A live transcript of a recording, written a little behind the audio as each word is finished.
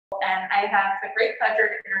and I have the great pleasure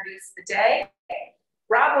to introduce the day.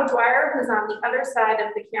 Rob O'Dwyer, who's on the other side of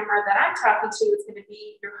the camera that I'm talking to, is going to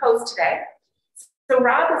be your host today. So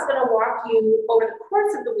Rob is going to walk you over the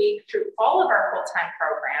course of the week through all of our full-time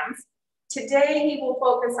programs. Today, he will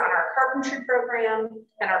focus on our carpentry program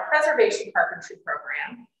and our preservation carpentry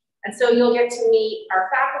program. And so you'll get to meet our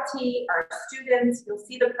faculty, our students, you'll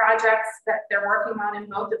see the projects that they're working on in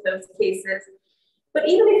both of those cases. But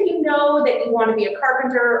even if you know that you want to be a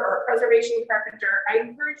carpenter or a preservation carpenter, I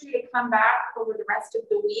encourage you to come back over the rest of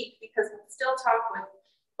the week because we'll still talk with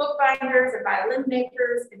bookbinders and violin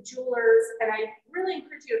makers and jewelers. And I really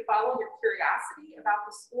encourage you to follow your curiosity about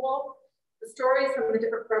the school. The stories from the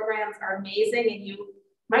different programs are amazing and you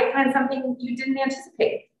might find something you didn't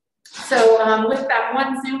anticipate. So with that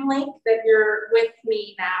one Zoom link that you're with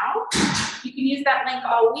me now, you can use that link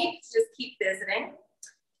all week to just keep visiting.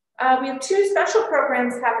 We have two special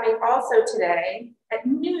programs happening also today. At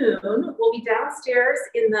noon, we'll be downstairs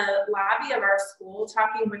in the lobby of our school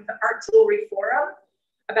talking with the Art Jewelry Forum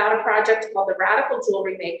about a project called the Radical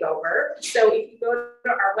Jewelry Makeover. So if you go to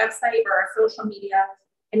our website or our social media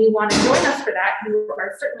and you want to join us for that, you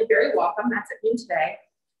are certainly very welcome. That's at noon today.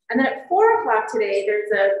 And then at 4 o'clock today,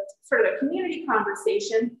 there's a sort of a community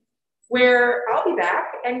conversation where I'll be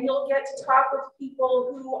back and you'll get to talk with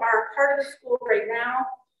people who are part of the school right now.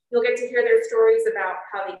 You'll get to hear their stories about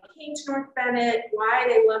how they came to North Bennett, why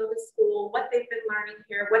they love the school, what they've been learning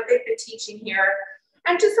here, what they've been teaching here,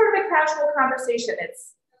 and just sort of a casual conversation.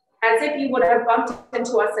 It's as if you would have bumped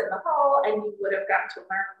into us in the hall and you would have gotten to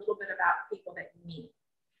learn a little bit about people that you meet.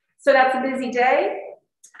 So that's a busy day.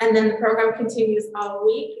 And then the program continues all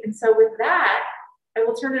week. And so with that, I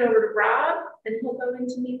will turn it over to Rob and he'll go in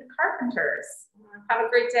to meet the carpenters. Have a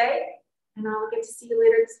great day and I'll get to see you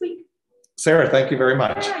later this week. Sarah, thank you very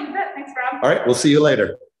much. Yeah, you bet. Thanks, Rob. All right, we'll see you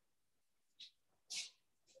later.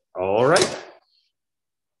 All right.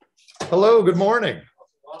 Hello, good morning.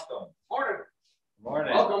 Welcome. Morning.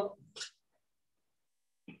 Morning. Welcome.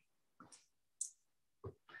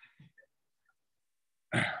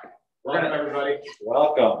 Welcome, everybody.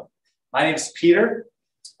 Welcome. My name is Peter.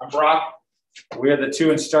 I'm Brock. We are the two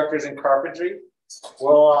instructors in carpentry.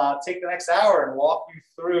 We'll take the next hour and walk you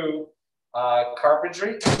through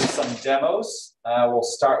carpentry with some demos. We'll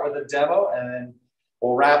start with a demo and then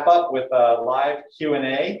we'll wrap up with a live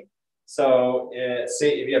Q&A. So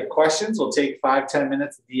say if you have questions, we'll take 5-10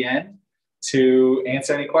 minutes at the end to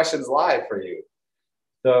answer any questions live for you.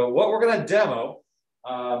 So what we're going to demo,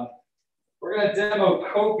 we're going to demo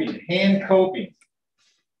coping, hand coping.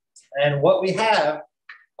 And what we have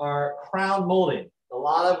are crown molding. A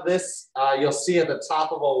lot of this you'll see at the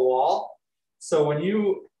top of a wall. So when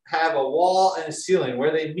you have a wall and a ceiling,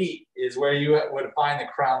 where they meet is where you would find the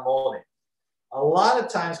crown molding. A lot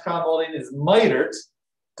of times crown molding is mitered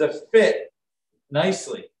to fit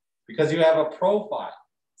nicely because you have a profile.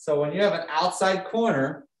 So when you have an outside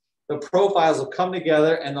corner, the profiles will come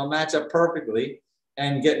together and they'll match up perfectly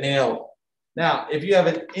and get nailed. Now, if you have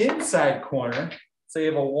an inside corner, so you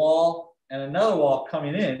have a wall and another wall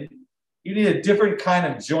coming in, you need a different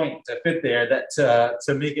kind of joint to fit there that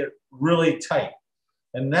to make it really tight.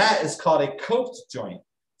 And that is called a coped joint.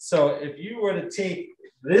 So if you were to take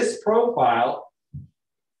this profile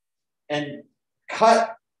and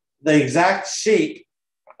cut the exact shape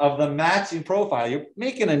of the matching profile, you're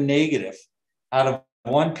making a negative out of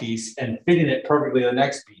one piece and fitting it perfectly to the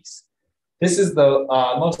next piece. This is the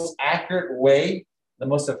most accurate way, the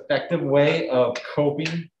most effective way of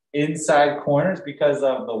coping inside corners because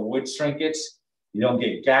of the wood shrinkage. You don't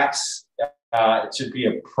get gaps. It should be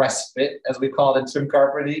a press fit, as we call it in trim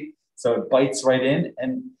carpentry. So it bites right in.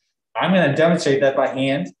 And I'm going to demonstrate that by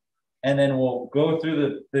hand. And then we'll go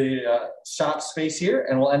through the shop space here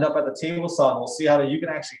and we'll end up at the table saw and we'll see how you can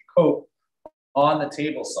actually cope on the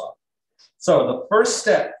table saw. So the first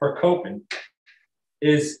step for coping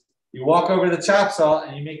is you walk over to the chop saw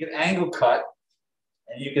and you make an angle cut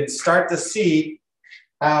and you can start to see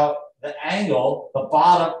how the angle, the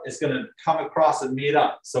bottom is going to come across and meet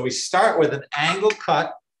up. So we start with an angle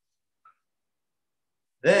cut.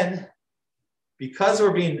 Then, because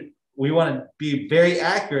we want to be very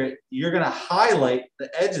accurate, you're going to highlight the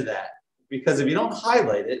edge of that. Because if you don't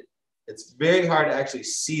highlight it, it's very hard to actually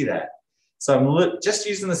see that. So I'm just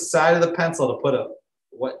using the side of the pencil to put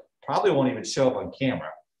what probably won't even show up on camera,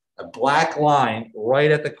 a black line right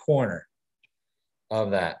at the corner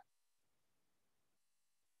of that.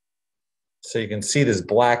 So you can see this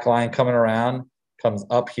black line coming around, comes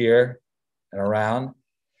up here and around.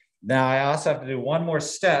 Now I also have to do one more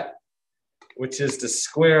step, which is to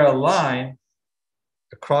square a line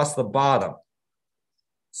across the bottom.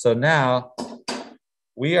 So now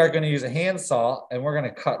we are going to use a handsaw and we're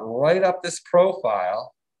going to cut right up this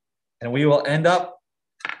profile, and we will end up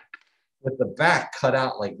with the back cut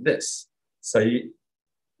out like this. So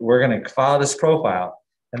we're going to follow this profile,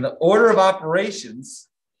 and the order of operations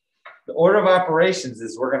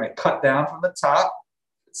is we're going to cut down from the top.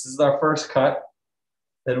 This is our first cut.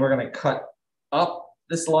 Then we're going to cut up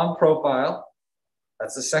this long profile.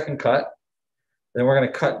 That's the second cut. Then we're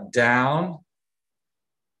going to cut down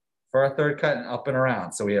for our third cut and up and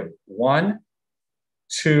around. So we have 1,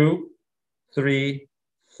 2, 3,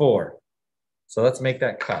 4. So let's make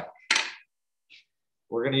that cut.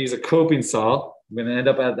 We're going to use a coping saw. I'm going to end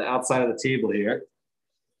up at the outside of the table here,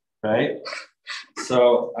 right?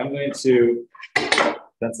 So I'm going to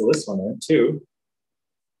pencil this one in too.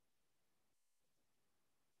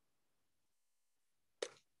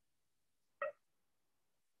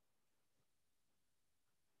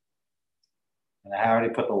 And I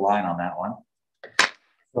already put the line on that one.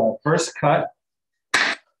 So our first cut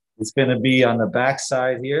is going to be on the back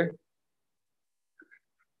side here.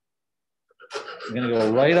 I'm going to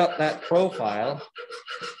go right up that profile.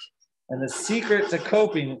 And the secret to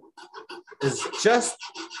coping is just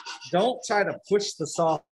don't try to push the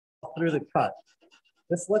saw through the cut.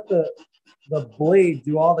 Just let the blade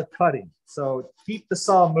do all the cutting. So keep the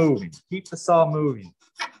saw moving. Keep the saw moving.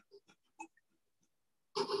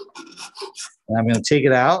 And I'm going to take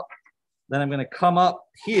it out. Then I'm going to come up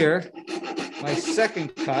here, my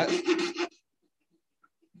second cut.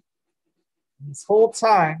 This whole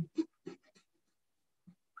time,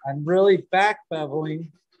 I'm really back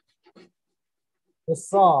beveling the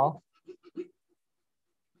saw.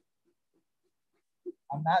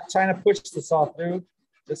 I'm not trying to push the saw through,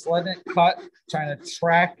 just letting it cut, trying to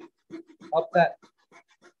track up that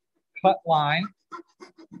cut line.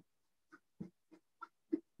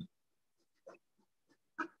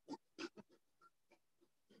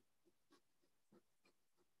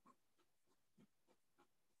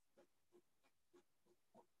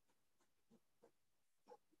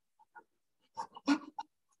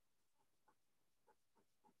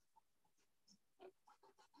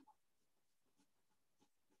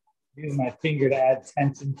 Use my finger to add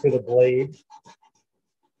tension to the blade.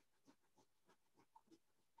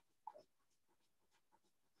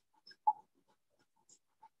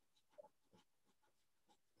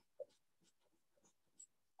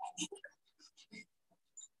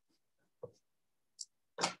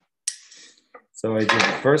 So I did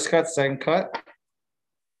the first cut, second cut.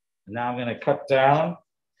 Now I'm going to cut down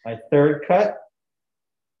my third cut.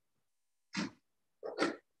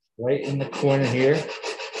 Right in the corner here.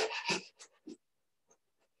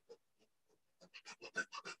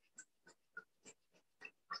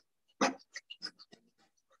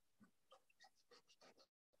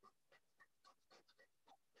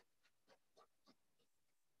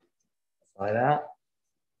 Like that.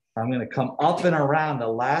 I'm going to come up and around the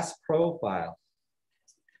last profile.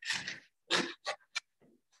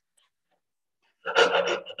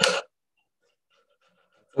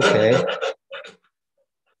 Okay.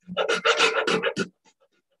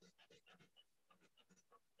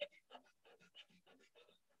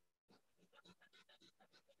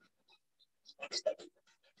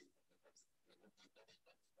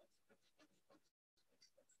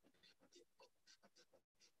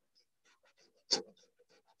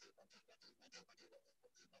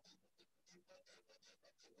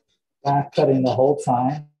 Back cutting the whole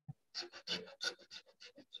time.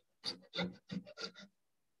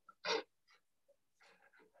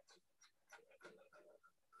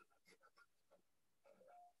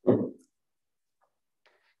 There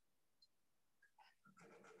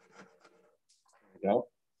we go.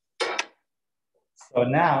 So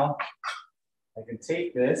now I can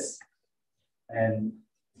take this and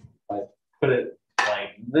I put it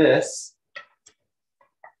like this.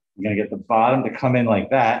 I'm going to get the bottom to come in like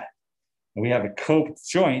that. And we have a coped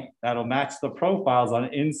joint that'll match the profiles on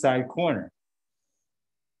the inside corner.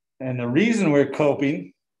 And the reason we're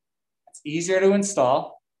coping, it's easier to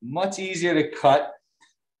install, much easier to cut.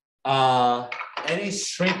 Any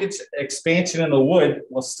shrinkage expansion in the wood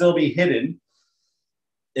will still be hidden.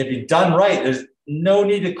 If you've done right, there's no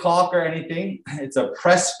need to caulk or anything. It's a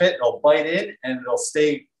press fit, it'll bite in and it'll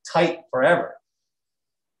stay tight forever.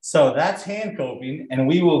 So that's hand coping, and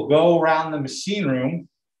we will go around the machine room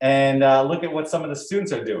and look at what some of the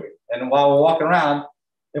students are doing. And while we're walking around,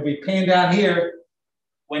 if we pan down here,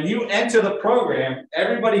 when you enter the program,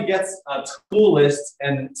 everybody gets a tool list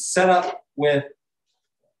and set up with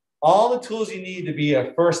all the tools you need to be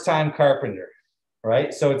a first-time carpenter,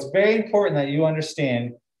 right? So it's very important that you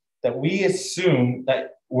understand that we assume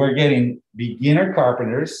that we're getting beginner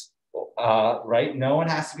carpenters, right? No one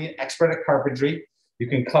has to be an expert at carpentry. You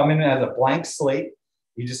can come in as a blank slate.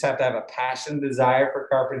 You just have to have a passion, desire for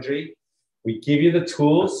carpentry. We give you the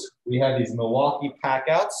tools. We have these Milwaukee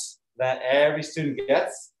packouts that every student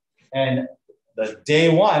gets. And the day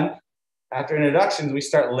one, after introductions, we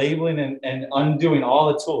start labeling and undoing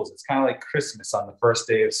all the tools. It's kind of like Christmas on the first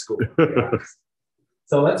day of school.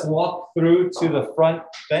 So let's walk through to the front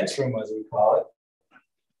bench room, as we call it.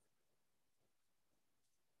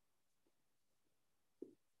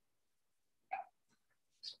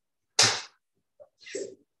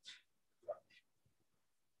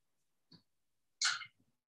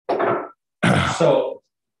 So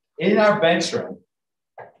in our bench room,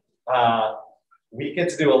 we get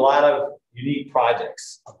to do a lot of unique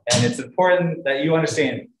projects. And it's important that you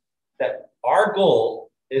understand that our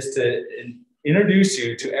goal is to introduce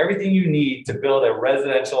you to everything you need to build a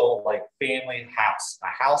residential, like, family house,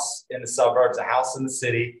 a house in the suburbs, a house in the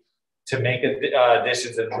city, to make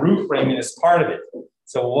additions, and roof framing is part of it.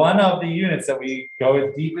 So one of the units that we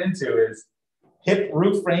go deep into is hip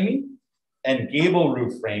roof framing and gable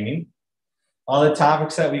roof framing. Other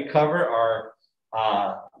topics that we cover are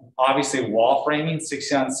obviously wall framing,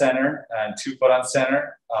 6 on center and 2 foot on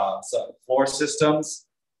center, so floor systems.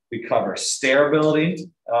 We cover stair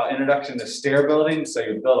building, introduction to stair building, so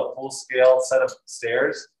you build a full scale set of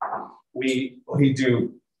stairs. We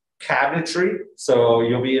do cabinetry, so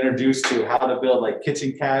you'll be introduced to how to build, like,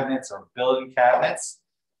 kitchen cabinets or building cabinets.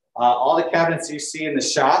 All the cabinets you see in the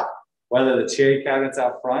shop, whether the cherry cabinets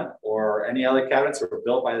out front or any other cabinets, were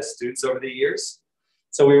built by the students over the years.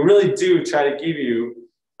 So we really do try to give you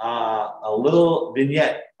a little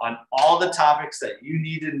vignette on all the topics that you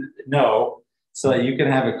need to know so that you can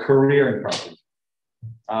have a career in carpentry.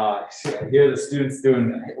 Here are the students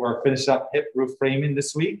we're finished up hip roof framing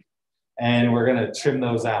this week, and we're gonna trim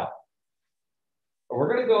those out. We're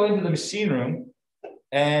gonna go into the machine room,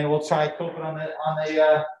 and we'll try coping on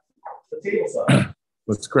the table side.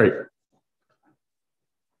 That's great.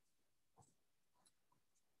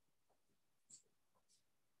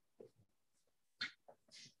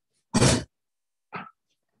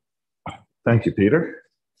 Thank you, Peter.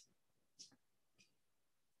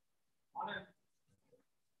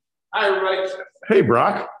 Hi, everybody. Hey,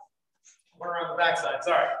 Brock. We're on the backside.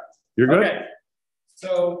 Sorry. You're good? Okay.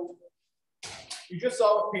 So you just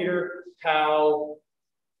saw with Peter how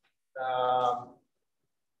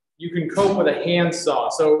you can cope with a handsaw.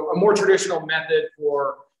 So a more traditional method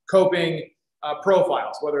for coping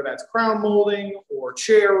profiles, whether that's crown molding or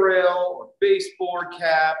chair rail or baseboard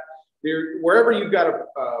cap, wherever you've got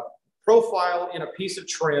a profile in a piece of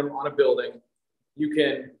trim on a building, you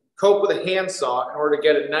can cope with a handsaw in order to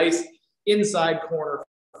get a nice inside corner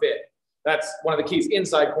fit. That's one of the keys,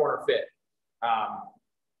 inside corner fit.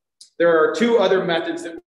 There are 2 other methods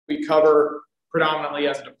that we cover predominantly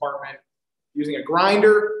as a department, using a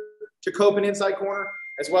grinder to cope an inside corner,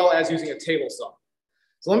 as well as using a table saw.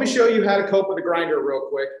 So let me show you how to cope with a grinder real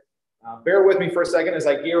quick. Bear with me for a second as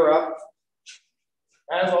I gear up.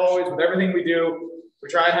 As always, with everything we do, we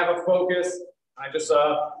try to have a focus. I just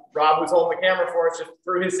Rob, who's holding the camera for us, just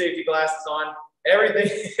threw his safety glasses on. Everything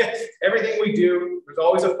we do, there's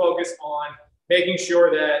always a focus on making sure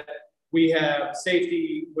that we have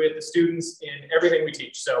safety with the students in everything we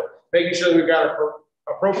teach. So making sure that we've got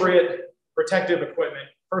appropriate protective equipment,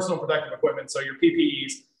 personal protective equipment, so your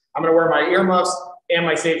PPEs. I'm gonna wear my earmuffs and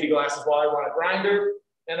my safety glasses while I run a grinder,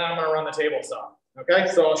 and then I'm gonna run the table saw. Okay,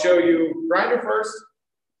 so I'll show you grinder first,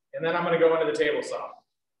 and then I'm gonna go into the table saw.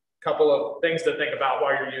 Couple of things to think about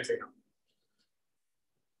while you're using them.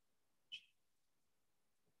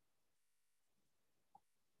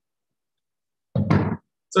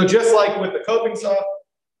 So just like with the coping saw,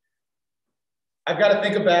 I've got to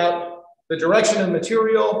think about the direction of the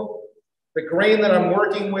material, the grain that I'm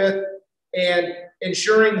working with, and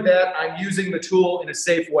ensuring that I'm using the tool in a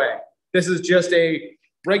safe way. This is just a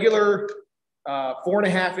regular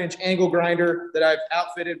 4.5-inch angle grinder that I've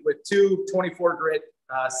outfitted with 2 24 grit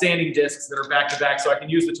sanding discs that are back to back, so I can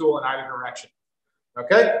use the tool in either direction.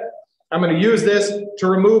 Okay, I'm going to use this to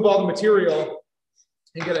remove all the material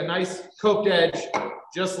and get a nice coped edge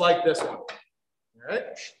just like this one. All right,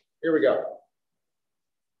 here we go.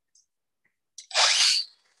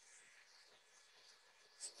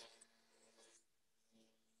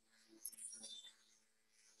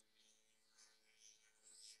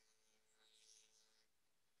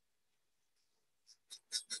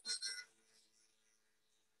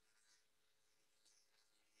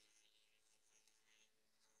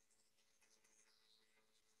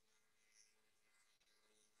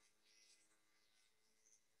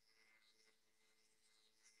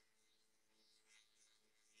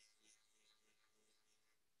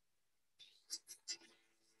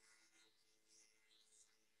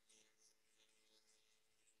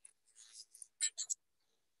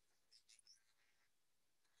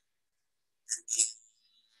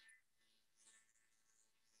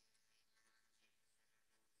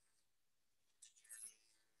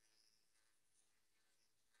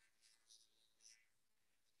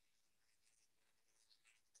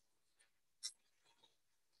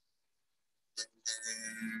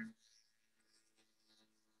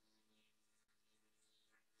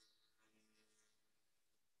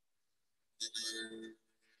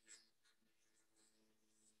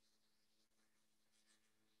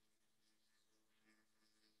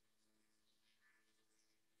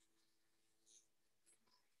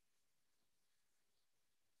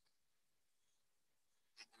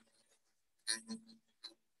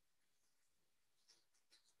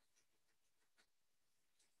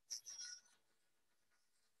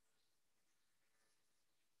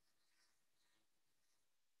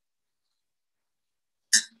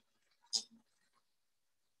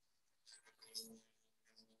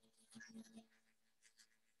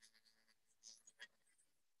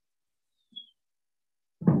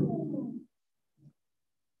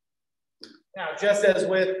 Now, just as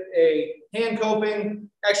with a hand coping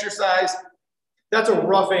exercise, that's a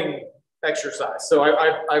roughing exercise. So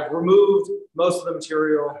I've removed most of the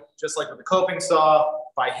material, just like with the coping saw.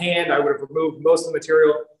 By hand, I would have removed most of the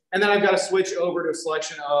material. And then I've got to switch over to a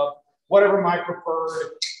selection of whatever my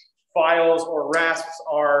preferred files or rasps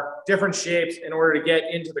are, different shapes, in order to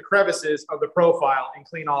get into the crevices of the profile and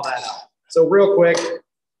clean all that up. So real quick,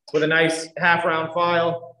 with a nice half round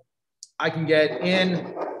file, I can get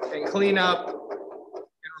in and clean up and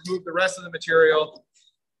remove the rest of the material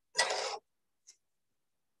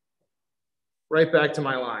right back to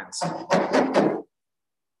my lines.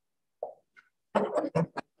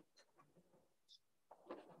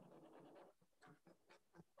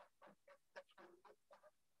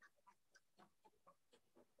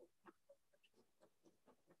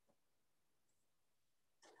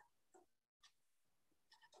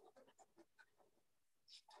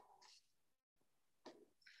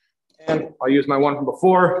 And I'll use my one from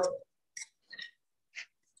before.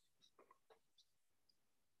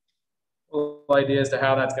 A little idea as to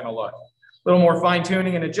how that's going to look. A little more fine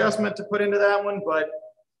tuning and adjustment to put into that one, but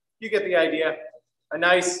you get the idea. A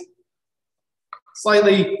nice,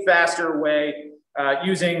 slightly faster way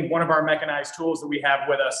using one of our mechanized tools that we have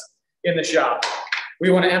with us in the shop. We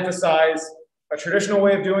want to emphasize a traditional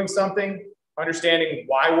way of doing something, understanding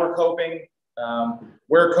why we're coping,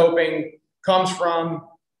 where coping comes from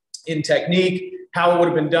in technique, how it would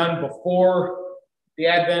have been done before the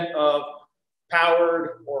advent of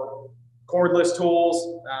powered or cordless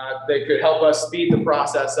tools that could help us speed the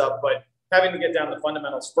process up, but having to get down to the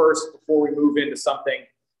fundamentals first before we move into something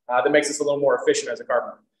that makes us a little more efficient as a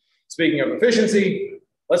carpenter. Speaking of efficiency,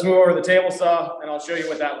 let's move over to the table saw and I'll show you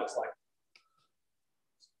what that looks like.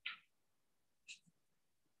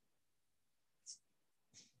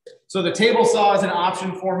 So the table saw is an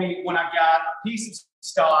option for me when I've got a piece of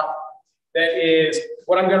stock that is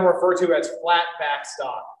what I'm going to refer to as flat back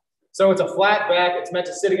stock. So it's a flat back, it's meant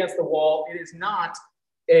to sit against the wall. It is not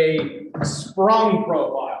a sprung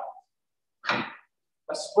profile.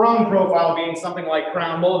 A sprung profile being something like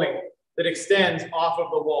crown molding that extends off of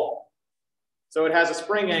the wall. So it has a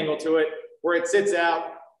spring angle to it. Where it sits out,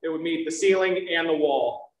 it would meet the ceiling and the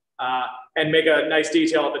wall and make a nice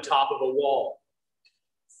detail at the top of the wall.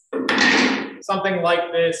 Something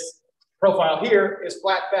like this profile here is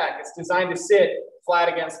flat back. It's designed to sit flat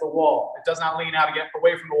against the wall. It does not lean out again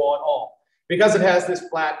away from the wall at all. Because it has this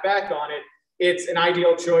flat back on it, it's an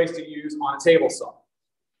ideal choice to use on a table saw.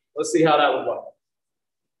 Let's see how that would look.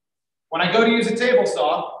 When I go to use a table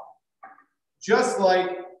saw, just like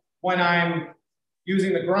when I'm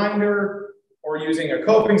using the grinder or using a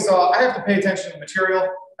coping saw, I have to pay attention to the material.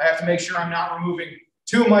 I have to make sure I'm not removing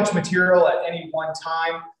too much material at any one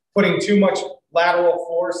time, putting too much lateral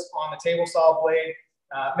force on the table saw blade,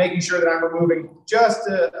 making sure that I'm removing just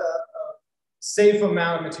a safe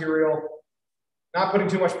amount of material, not putting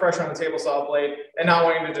too much pressure on the table saw blade, and not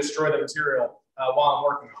wanting to destroy the material while I'm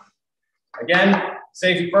working on it. Again,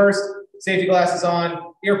 safety first, safety glasses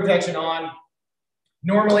on, ear protection on.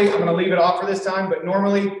 Normally, I'm going to leave it off for this time, but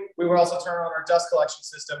normally we would also turn on our dust collection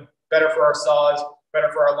system. Better for our saws, better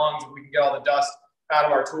for our lungs if we can get all the dust out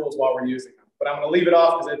of our tools while we're using them. But I'm going to leave it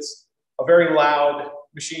off because it's a very loud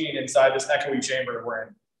machine inside this echoey chamber we're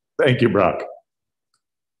in. Thank you, Brock.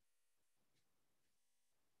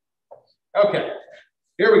 Okay,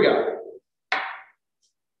 here we go.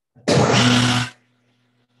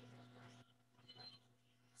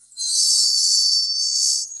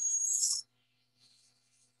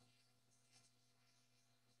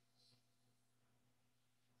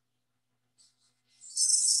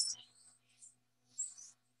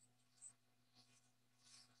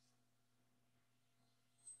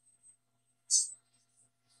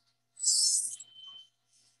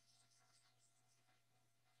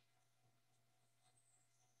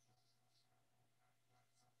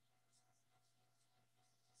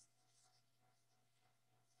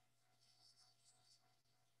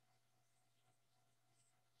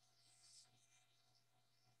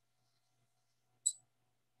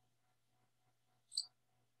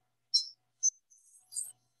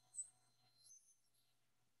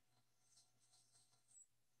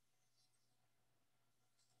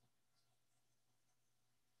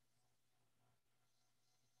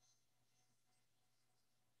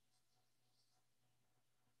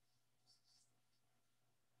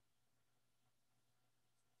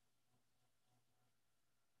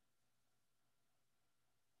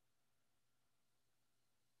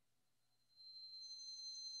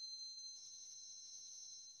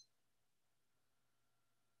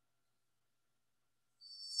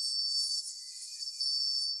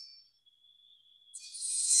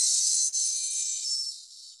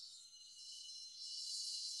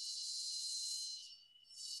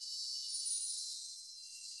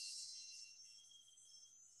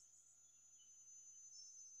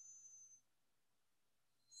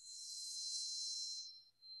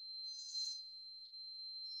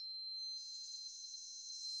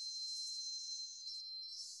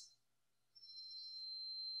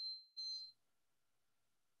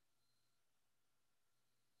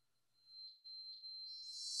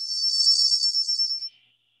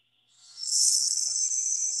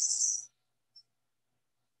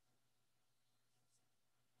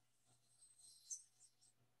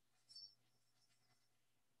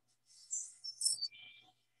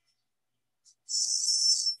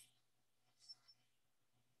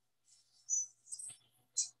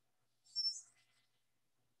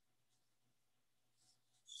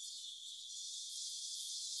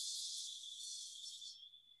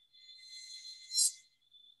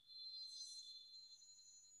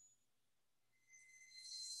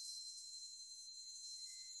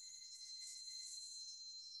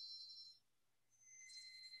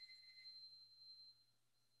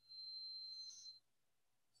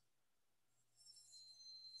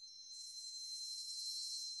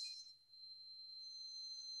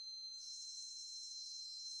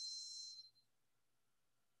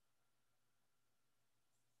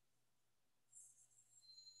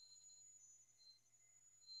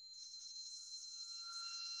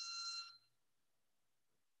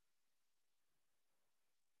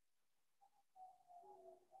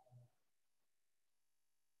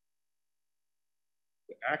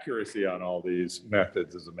 accuracy on all these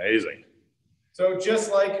methods is amazing. So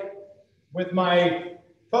just like with my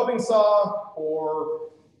coping saw or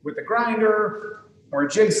with the grinder or a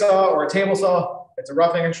jigsaw or a table saw, it's a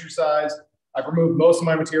roughing exercise. I've removed most of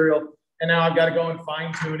my material and now I've got to go and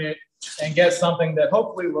fine tune it and get something that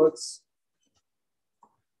hopefully looks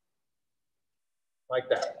like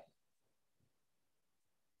that.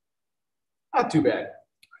 Not too bad.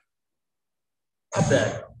 Not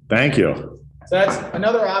bad. Thank you. So that's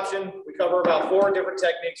another option. We cover about 4 different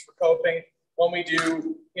techniques for coping when we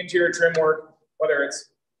do interior trim work, whether it's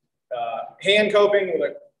hand coping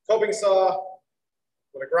with a coping saw,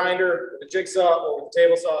 with a grinder, with a jigsaw, or with a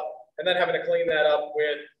table saw, and then having to clean that up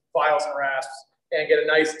with files and rasps and get a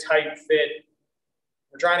nice tight fit.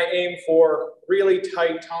 We're trying to aim for really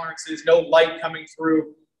tight tolerances, no light coming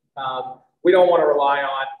through. We don't want to rely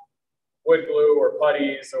on wood glue or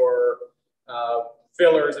putties or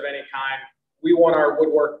fillers of any kind. We want our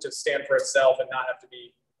woodwork to stand for itself and not have to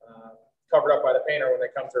be covered up by the painter when they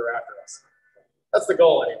come through after us. That's the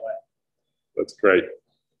goal anyway. That's great.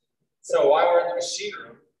 So while we're in the machine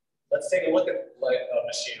room, let's take a look at like a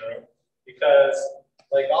machine room, because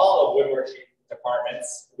like all the woodworking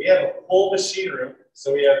departments, we have a full machine room.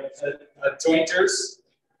 So we have a jointers,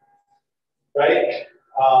 right?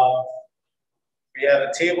 We have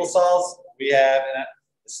a table saws. We have, and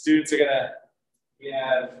the students are gonna, we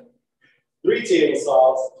have 3 table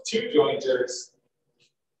saws, 2 jointers,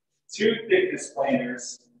 2 thickness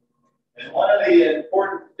planers. And one of the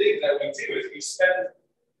important things that we do is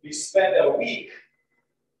we spend a week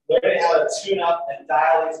learning how to tune up and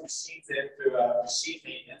dial these machines in through machine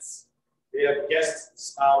maintenance. We have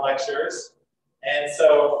guest lectures. And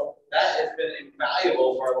so that has been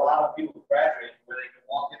invaluable for a lot of people who graduate, where they can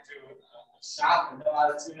walk into a shop and know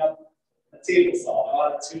how to tune up a table saw, know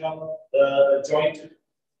how to tune up the jointer,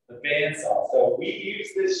 the bandsaw. So we use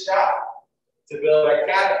this shop to build our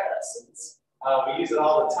cabinet lessons. We use it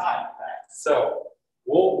all the time, in fact. So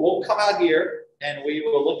we'll come out here and we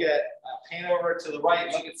will look at, pan over to the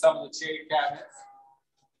right, look at some of the cherry cabinets.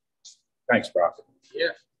 Thanks, Brock. Yeah.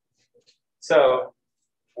 So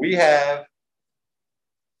we have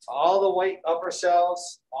all the white upper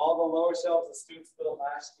shelves, all the lower shelves the students built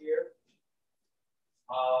last year.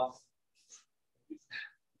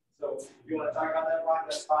 So if you want to talk about that, Ron,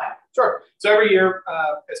 that's fine. Sure. So every year,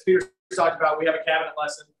 as Peter talked about, we have a cabinet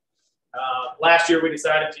lesson. Last year, we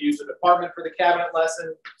decided to use the department for the cabinet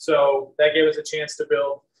lesson. So that gave us a chance to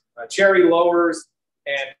build cherry lowers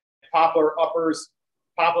and poplar uppers.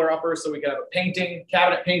 So we got a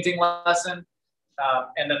cabinet painting lesson.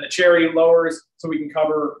 And then the cherry lowers, so we can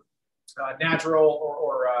cover natural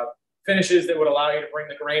or finishes that would allow you to bring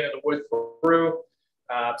the grain of the wood through.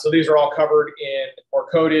 So these are all covered in or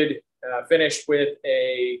coated, finished with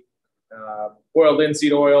a boiled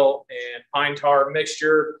linseed oil and pine tar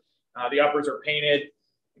mixture. The uppers are painted.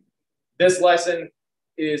 This lesson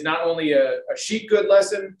is not only a sheet good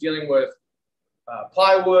lesson, dealing with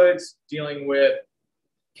plywoods, dealing with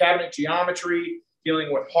cabinet geometry,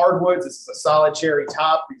 dealing with hardwoods. This is a solid cherry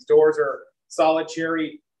top. These doors are solid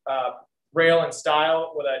cherry rail and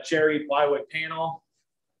style with a cherry plywood panel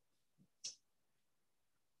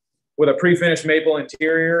with a pre-finished maple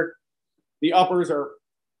interior. The uppers are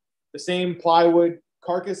the same plywood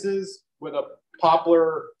carcasses with a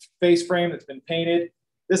poplar face frame that's been painted.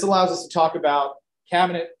 This allows us to talk about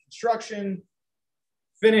cabinet construction,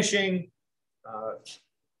 finishing,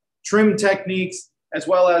 trim techniques, as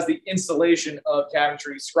well as the installation of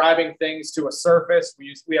cabinetry, scribing things to a surface.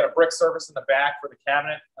 We had a brick surface in the back for the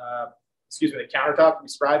cabinet, the countertop we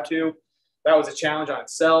scribed to. That was a challenge on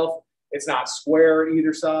itself. It's not square at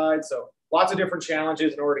either side. So lots of different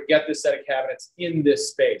challenges in order to get this set of cabinets in this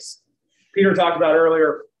space. Peter talked about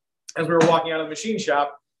earlier, as we were walking out of the machine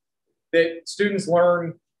shop, that students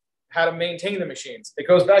learn how to maintain the machines. It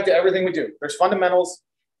goes back to everything we do. There's fundamentals,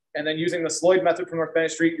 and then using the Sloyd method from North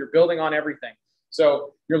Bennett Street, you're building on everything.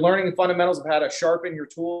 So you're learning the fundamentals of how to sharpen your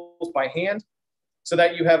tools by hand so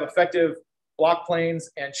that you have effective block planes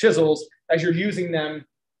and chisels as you're using them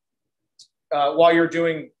while you're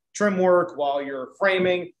doing trim work, while you're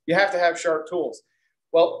framing. You have to have sharp tools.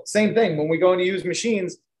 Well, same thing. When we go in to use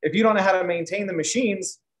machines, if you don't know how to maintain the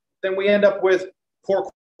machines, then we end up with poor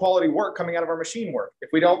quality work coming out of our machine work. If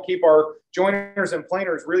we don't keep our joiners and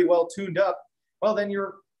planers really well tuned up, well, then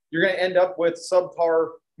you're going to end up with subpar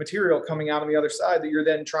material coming out on the other side that you're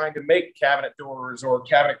then trying to make cabinet doors or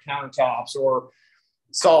cabinet countertops or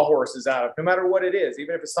sawhorses out of, no matter what it is.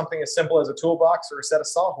 Even if it's something as simple as a toolbox or a set of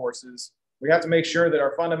sawhorses, we have to make sure that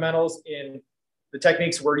our fundamentals in the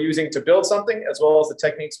techniques we're using to build something, as well as the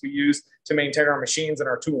techniques we use to maintain our machines and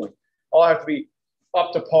our tooling, all have to be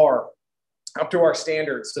up to par, up to our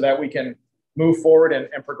standards, so that we can move forward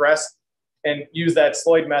and progress and use that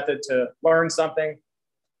Sloyd method to learn something,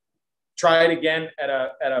 try it again at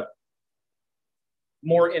a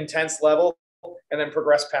more intense level, and then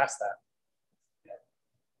progress past that.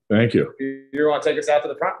 Thank you. You want to take us out to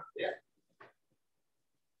the front? Yeah.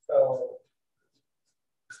 So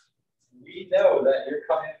we know that you're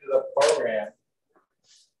coming into the program.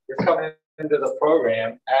 You're coming into the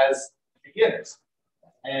program as beginners,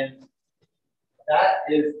 and that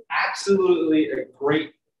is absolutely a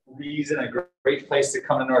great reason, a great place to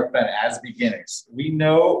come to North Bend as beginners. We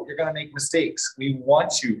know you're going to make mistakes. We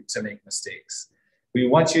want you to make mistakes. We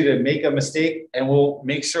want you to make a mistake, and we'll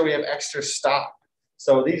make sure we have extra stock.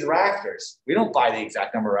 So these rafters, we don't buy the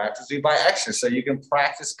exact number of rafters, we buy extra so you can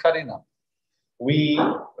practice cutting them. We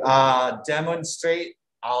demonstrate,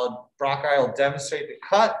 Brock and I will demonstrate the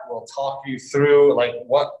cut. We'll talk you through like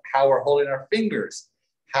how we're holding our fingers,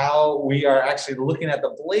 how we are actually looking at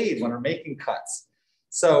the blade when we're making cuts.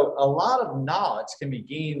 So a lot of knowledge can be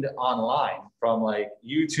gained online from like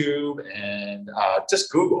YouTube and just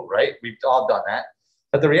Google, right? We've all done that.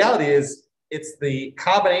 But the reality is, it's the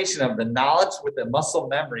combination of the knowledge with the muscle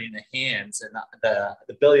memory in the hands and the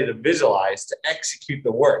ability to visualize to execute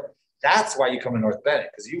the work. That's why you come to North Bend,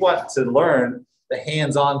 because you want to learn the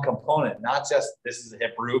hands-on component, not just this is a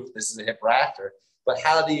hip roof, this is a hip rafter, but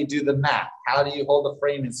how do you do the math? How do you hold the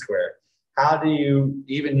framing square? How do you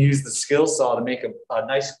even use the skill saw to make a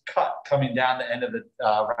nice cut coming down the end of the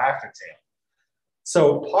rafter tail?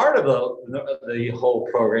 So part of the whole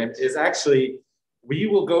program is actually, we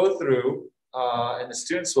will go through, and the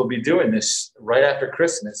students will be doing this right after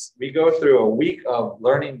Christmas. We go through a week of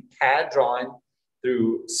learning CAD drawing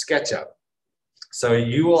through SketchUp. So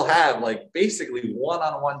you will have like basically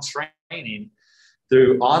one-on-one training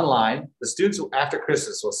through online. The students after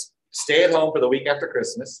Christmas will stay at home for the week after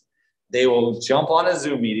Christmas. They will jump on a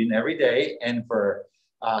Zoom meeting every day, and for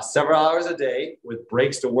several hours a day with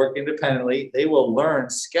breaks to work independently, they will learn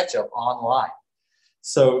SketchUp online.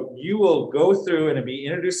 So you will go through and be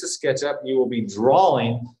introduced to SketchUp. You will be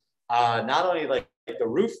drawing not only like the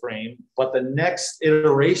roof frame, but the next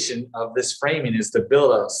iteration of this framing is to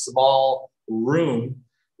build a small room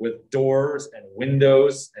with doors and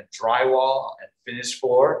windows and drywall and finished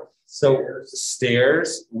floor. So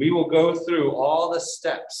stairs, we will go through all the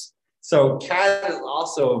steps. So CAD is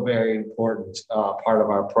also a very important part of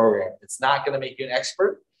our program. It's not going to make you an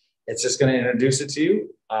expert. It's just going to introduce it to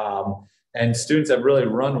you. And students have really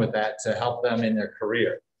run with that to help them in their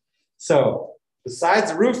career. So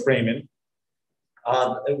besides the roof framing,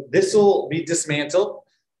 this will be dismantled.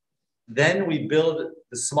 Then we build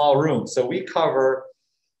the small room. So we cover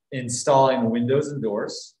installing windows and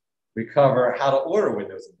doors. We cover how to order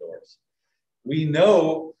windows and doors. We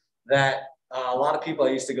know that a lot of people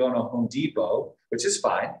are used to going to Home Depot, which is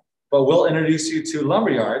fine, but we'll introduce you to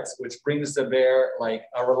lumber yards, which brings to bear like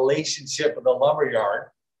a relationship with the lumber yard,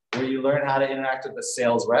 where you learn how to interact with the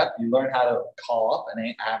sales rep. You learn how to call up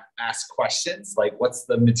and ask questions like, what's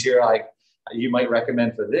the material you might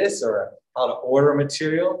recommend for this, or how to order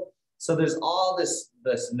material. So there's all this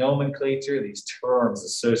nomenclature, these terms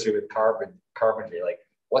associated with carpentry, like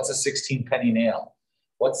what's a 16 penny nail?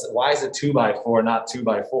 Why is it 2x4, not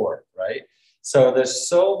 2x4, right? So there's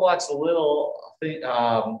so much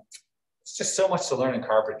it's just so much to learn in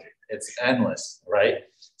carpentry. It's endless, right?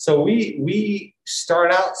 So we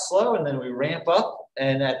start out slow and then we ramp up.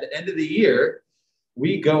 And at the end of the year,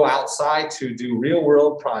 we go outside to do real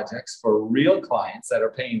world projects for real clients that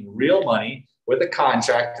are paying real money with a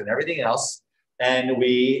contract and everything else. And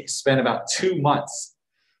we spend about 2 months.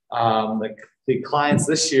 The clients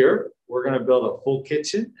this year, we're going to build a full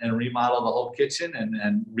kitchen and remodel the whole kitchen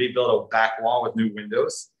and rebuild a back wall with new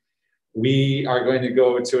windows. We are going to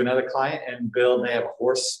go to another client and they have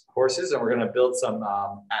horses, and we're going to build some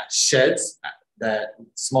sheds, that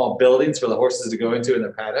small buildings for the horses to go into in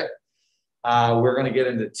their paddock. We're going to get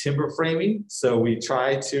into timber framing. So we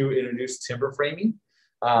try to introduce timber framing.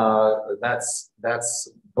 That's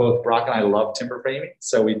both Brock and I love timber framing.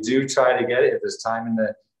 So we do try to get it, if there's time in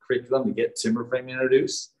the curriculum, to get timber framing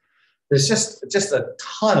introduced. There's just a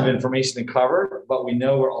ton of information to cover, but we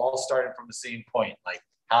know we're all starting from the same point, like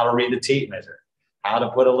how to read the tape measure, how to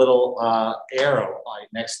put a little arrow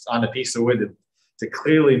next on a piece of wood to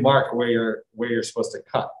clearly mark where you're supposed to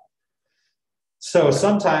cut. So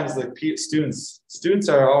sometimes the students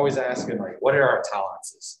are always asking, like, what are our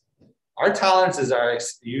tolerances? Our tolerances are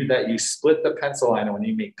that you split the pencil line when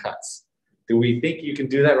you make cuts. Do we think you can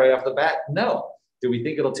do that right off the bat? No. Do we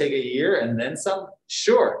think it'll take a year and then some?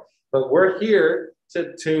 Sure. But we're here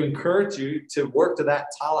to encourage you to work to that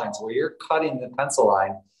tolerance where you're cutting the pencil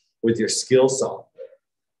line with your skill saw,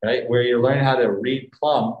 right? Where you're learning how to read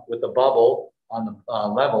plumb with the bubble on the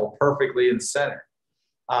level perfectly in the center.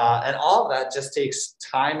 And all of that just takes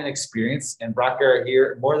time and experience, and Brock and I are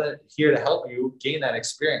here more than here to help you gain that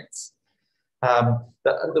experience.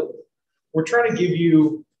 We're trying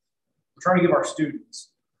to give our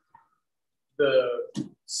students the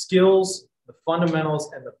skills, the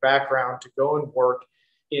fundamentals, and the background to go and work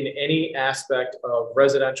in any aspect of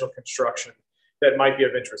residential construction that might be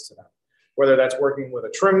of interest to them. Whether that's working with a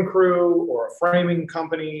trim crew or a framing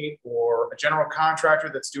company or a general contractor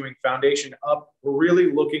that's doing foundation up, we're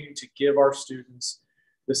really looking to give our students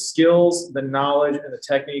the skills, the knowledge, and the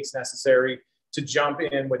techniques necessary to jump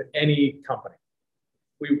in with any company.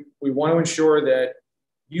 We want to ensure that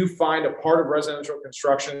you find a part of residential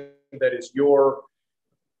construction that is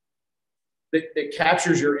that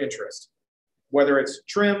captures your interest, whether it's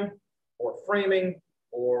trim or framing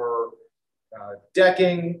or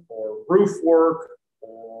decking or roof work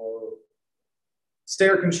or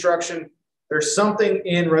stair construction. There's something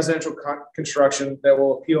in residential construction that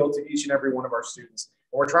will appeal to each and every one of our students.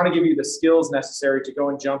 And we're trying to give you the skills necessary to go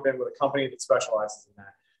and jump in with a company that specializes in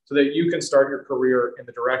that so that you can start your career in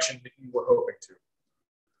the direction that you were hoping to.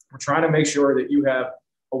 We're trying to make sure that you have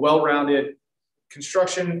a well-rounded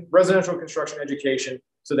residential construction education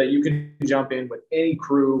so that you can jump in with any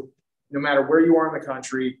crew, no matter where you are in the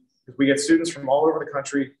country, because we get students from all over the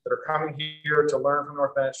country that are coming here to learn from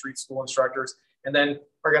North Bennett Street School instructors, and then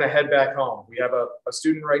are going to head back home. We have a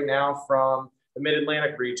student right now from the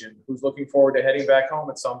Mid-Atlantic region who's looking forward to heading back home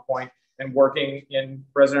at some point and working in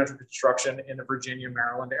residential construction in the Virginia,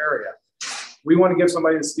 Maryland area. We want to give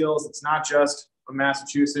somebody the skills. It's not just a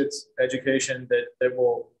Massachusetts education that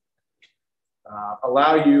will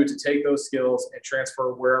allow you to take those skills and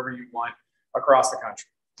transfer wherever you want across the country.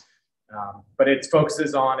 But it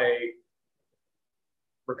focuses on a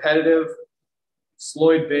repetitive,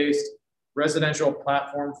 Sloyd-based residential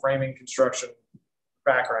platform framing construction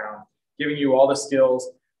background, giving you all the skills,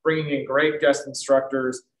 bringing in great guest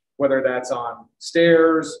instructors, whether that's on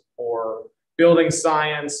stairs or building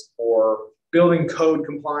science or building code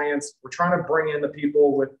compliance. We're trying to bring in the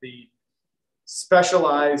people with the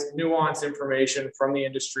specialized, nuanced information from the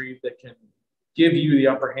industry that can give you the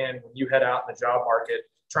upper hand when you head out in the job market,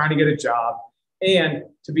 trying to get a job, and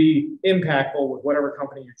to be impactful with whatever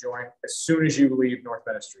company you join as soon as you leave North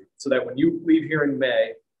Bennett Street, so that when you leave here in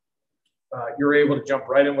May, you're able to jump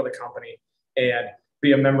right in with a company and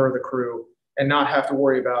be a member of the crew and not have to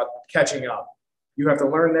worry about catching up. You have to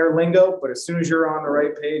learn their lingo, but as soon as you're on the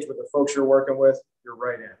right page with the folks you're working with, you're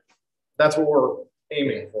right in. That's what we're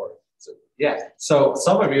aiming for. So, yeah. So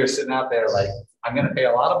some of you are sitting out there like, I'm going to pay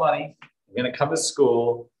a lot of money. I'm going to come to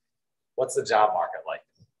school. What's the job market like?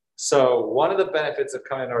 So one of the benefits of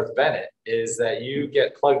coming to North Bennett is that you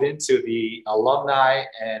get plugged into the alumni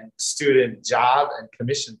and student job and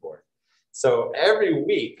commission board. So every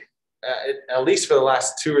week, at least for the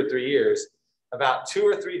last 2 or 3 years, about 2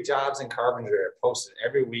 or 3 jobs in carpentry are posted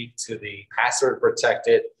every week to the password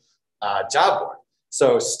protected job board.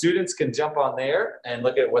 So students can jump on there and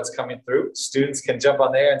look at what's coming through. Students can jump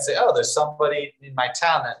on there and say, oh, there's somebody in my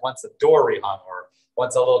town that wants a door rehung or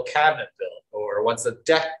wants a little cabinet built or wants a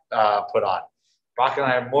deck put on. Brock and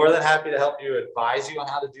I are more than happy to help you, advise you on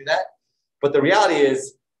how to do that. But the reality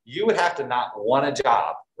is you would have to not want a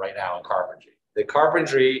job right now in carpentry. The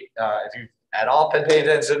carpentry, if you at all been paying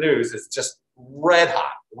attention to the news, is just red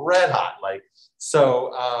hot. Like,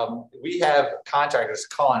 so we have contractors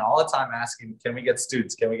calling all the time asking, can we get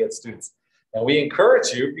students? Can we get students? And we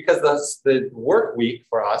encourage you because the work week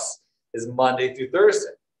for us is Monday through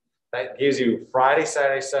Thursday. That gives you Friday,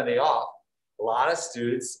 Saturday, Sunday off. A lot of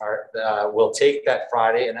students will take that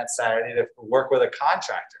Friday and that Saturday to work with a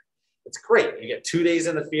contractor. It's great. You get 2 days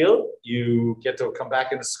in the field. You get to come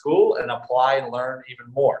back into school and apply and learn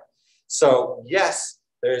even more. So yes,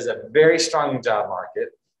 there is a very strong job market.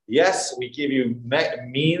 Yes, we give you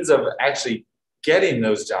means of actually getting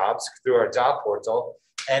those jobs through our job portal.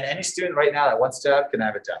 And any student right now that wants a job can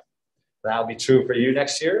have a job. That'll be true for you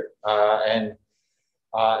next year.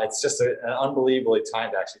 It's just an unbelievably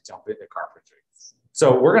time to actually jump into carpentry.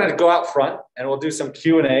 So we're going to go out front and we'll do some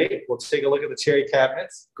Q&A. We'll take a look at the cherry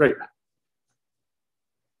cabinets. Great.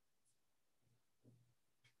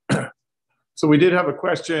 So we did have a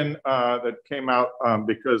question that came out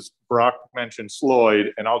because Brock mentioned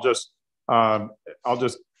Sloyd, and I'll just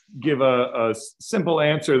give a simple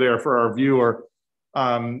answer there for our viewer.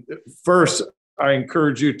 First, I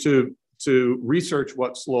encourage you to research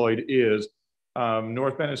what Sloyd is.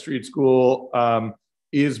 North Bennett Street School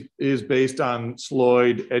is based on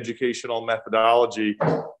Sloyd educational methodology.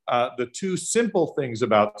 The two simple things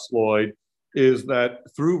about Sloyd is that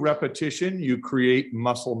through repetition, you create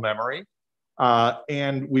muscle memory.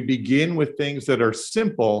 And we begin with things that are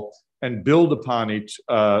simple and build upon each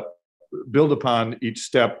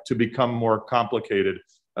step to become more complicated,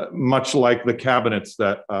 much like the cabinets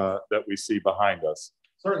that we see behind us.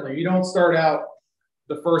 Certainly, you don't start out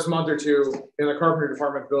the first month or two in the carpentry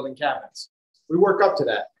department building cabinets. We work up to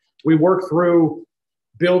that. We work through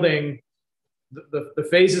building the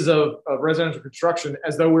phases of residential construction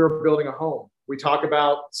as though we were building a home. We talk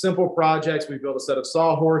about simple projects. We build a set of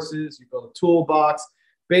sawhorses, you build a toolbox,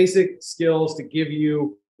 basic skills to give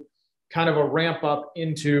you kind of a ramp up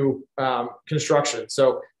into construction.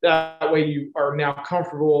 So that way you are now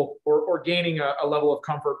comfortable or gaining a level of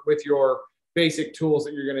comfort with your basic tools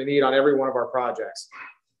that you're going to need on every one of our projects.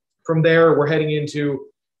 From there, we're heading into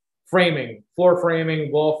framing, floor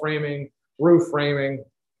framing, wall framing, roof framing.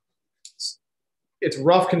 It's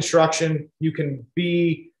rough construction. You can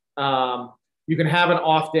have an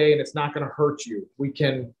off day and it's not going to hurt you. We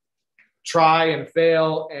can try and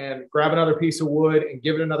fail and grab another piece of wood and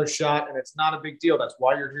give it another shot, and it's not a big deal. That's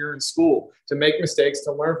why you're here in school, to make mistakes,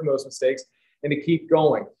 to learn from those mistakes, and to keep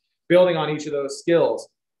going. Building on each of those skills.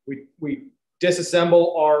 We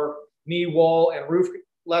disassemble our knee wall and roof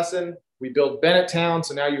lesson. We build Bennett Town,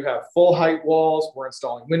 so now you have full height walls. We're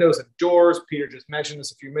installing windows and doors. Peter just mentioned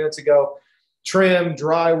this a few minutes ago. Trim,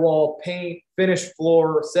 drywall, paint, finished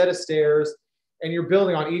floor, set of stairs, and you're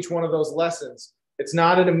building on each one of those lessons. It's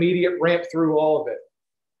not an immediate ramp through all of it.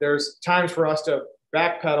 There's times for us to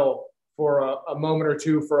backpedal for a moment or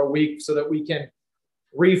two for a week so that we can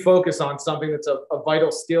refocus on something that's a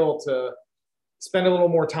vital skill to spend a little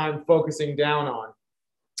more time focusing down on.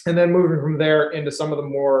 And then moving from there into some of the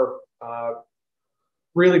more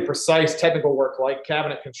really precise technical work like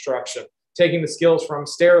cabinet construction, taking the skills from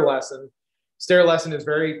stair lesson. Stair lesson is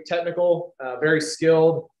very technical, very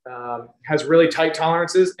skilled, has really tight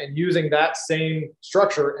tolerances, and using that same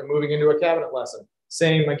structure and moving into a cabinet lesson.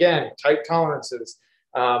 Same again, tight tolerances,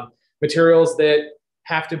 materials that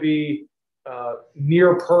have to be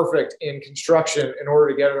near perfect in construction in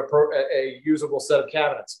order to get a usable set of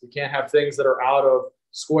cabinets. We can't have things that are out of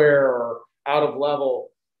square or out of level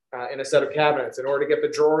in a set of cabinets. In order to get the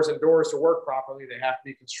drawers and doors to work properly, they have to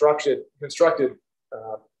be constructed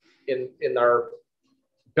in our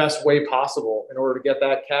best way possible in order to get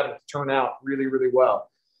that cabinet to turn out really, really well.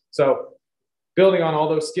 So building on all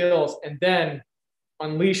those skills and then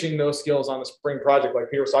unleashing those skills on the spring project, like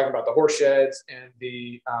Peter was talking about, the horse sheds and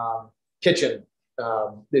the kitchen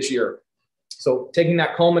this year. So taking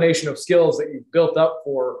that culmination of skills that you've built up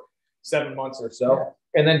for 7 months or so,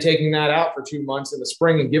 and then taking that out for 2 months in the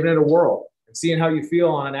spring and giving it a whirl and seeing how you feel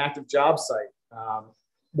on an active job site,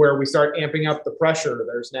 where we start amping up the pressure.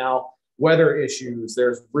 There's now weather issues.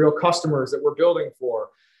 There's real customers that we're building for.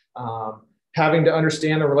 Having to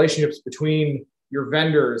understand the relationships between your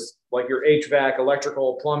vendors, like your HVAC,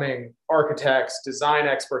 electrical, plumbing, architects, design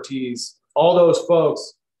expertise, all those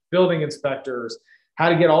folks, building inspectors, how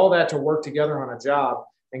to get all that to work together on a job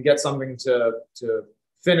and get something to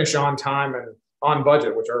finish on time and on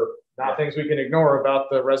budget, which are not things we can ignore about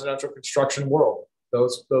the residential construction world.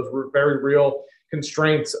 Those were very real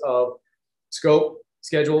constraints of scope,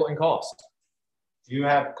 schedule, and cost. Do you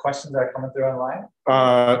have questions that are coming through online?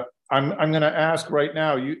 I'm going to ask right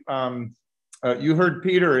now. You heard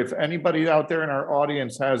Peter. If anybody out there in our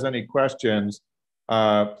audience has any questions,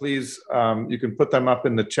 please, you can put them up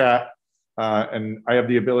in the chat, and I have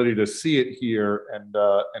the ability to see it here, and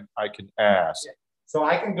I can ask. So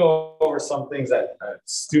I can go over some things that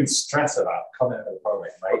students stress about coming into the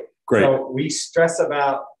program, right? Great. So we stress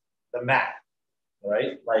about the math,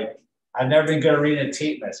 right? Like, I've never been good at reading a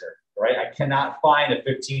tape measure, right? I cannot find a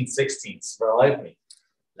 15/16 for the life of me.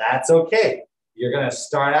 That's okay. You're going to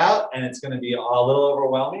start out and it's going to be a little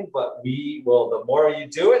overwhelming, but we will, the more you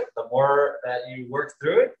do it, the more that you work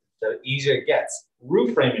through it, the easier it gets.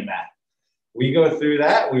 Roof framing math. We go through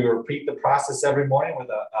that. We repeat the process every morning with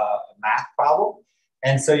a math problem.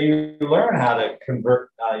 And so you learn how to convert,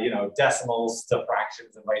 decimals to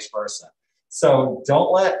fractions and vice versa. So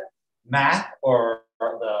don't let math or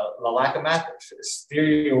the lack of math steer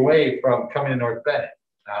you away from coming to North Bennett.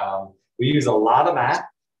 We use a lot of math,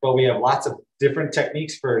 but we have lots of different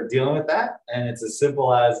techniques for dealing with that. And it's as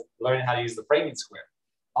simple as learning how to use the framing square.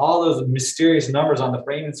 All those mysterious numbers on the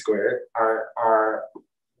framing square are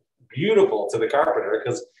beautiful to the carpenter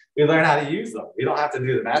because we learn how to use them. We don't have to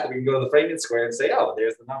do the math. We can go to the framing square and say, oh,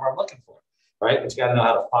 there's the number I'm looking for, right? But you got to know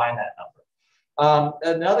how to find that number.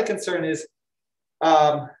 Another concern is,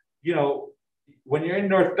 when you're in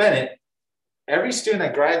North Bennett, every student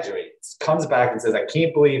that graduates comes back and says, I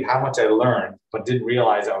can't believe how much I learned, but didn't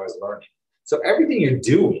realize I was learning. So everything you're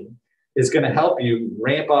doing is going to help you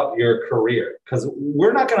ramp up your career, because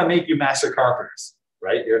we're not going to make you master carpenters,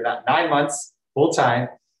 right? You're not 9 months full time,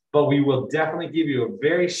 but we will definitely give you a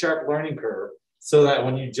very sharp learning curve so that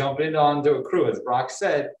when you jump into onto a crew, as Brock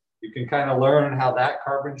said, you can kind of learn how that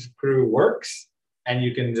carpentry crew works, and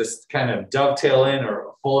you can just kind of dovetail in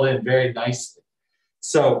or fold in very nicely.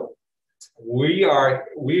 So we are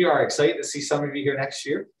excited to see some of you here next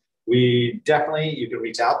year. We definitely, you can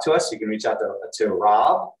reach out to us. You can reach out to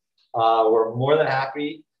Rob. We're more than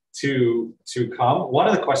happy to come. One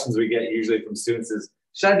of the questions we get usually from students is,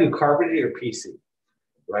 should I do carpentry or PC?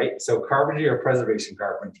 Right? So carpentry or preservation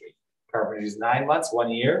carpentry. Carpentry is 9 months,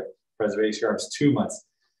 1 year. Preservation is 2 months.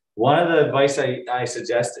 One of the advice I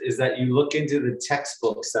suggest is that you look into the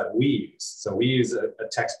textbooks that we use. So we use a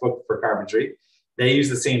textbook for carpentry. They use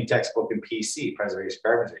the same textbook in PC, preservation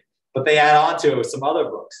carpentry, but they add on to it some other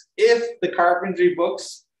books. If the carpentry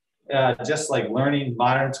books, just like learning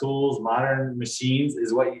modern tools, modern machines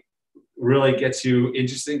is what really gets you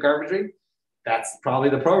interested in carpentry, that's probably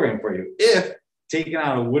the program for you. If taking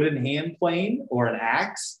out a wooden hand plane or an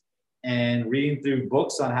axe and reading through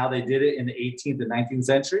books on how they did it in the 18th and 19th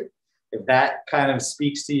century, if that kind of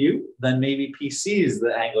speaks to you, then maybe PC is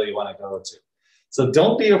the angle you want to go to. So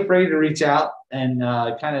don't be afraid to reach out and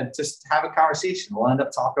kind of just have a conversation. We'll end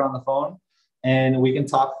up talking on the phone, and we can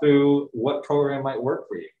talk through what program might work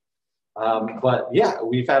for you. But yeah,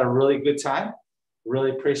 we've had a really good time.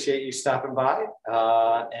 Really appreciate you stopping by,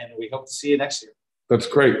 and we hope to see you next year. That's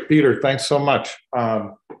great. Peter, thanks so much.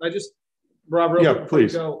 Rob, real quick,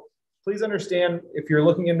 please. Please understand, if you're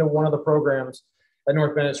looking into one of the programs at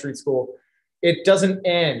North Bennett Street School, it doesn't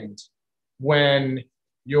end when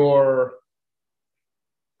you're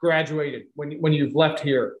graduated, when you've left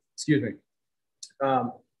here, excuse me.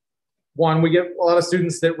 One, we get a lot of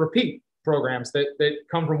students that repeat programs, that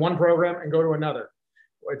come from one program and go to another.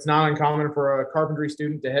 It's not uncommon for a carpentry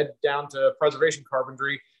student to head down to preservation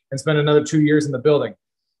carpentry and spend another 2 years in the building.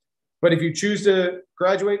 But if you choose to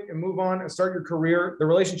graduate and move on and start your career, the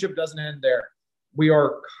relationship doesn't end there. We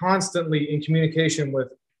are constantly in communication with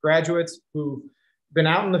graduates who've been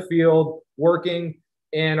out in the field working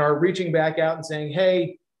and are reaching back out and saying,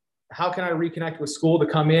 hey, how can I reconnect with school to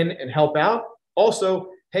come in and help out? Also,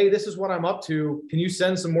 hey, this is what I'm up to. Can you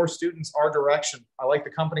send some more students our direction? I like the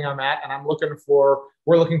company I'm at, and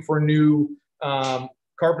we're looking for new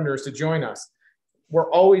carpenters to join us. We're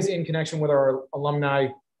always in connection with our alumni,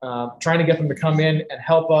 trying to get them to come in and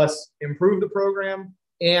help us improve the program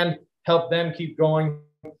and help them keep going,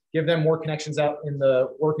 give them more connections out in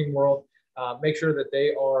the working world, make sure that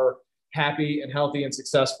they are happy and healthy and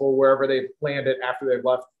successful wherever they've landed after they've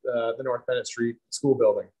left the North Bennett Street School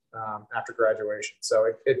building after graduation.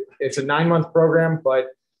 So it's a 9-month program, but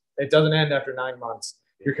it doesn't end after 9 months.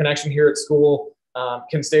 Your connection here at school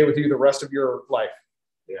can stay with you the rest of your life.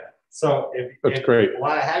 Yeah. So that's great.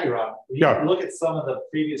 While I have you, Rob, you can look at some of the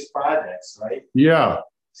previous projects, right? Yeah.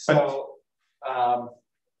 So,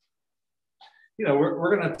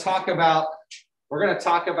 we're going to talk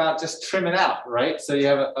about just trimming out, right? So you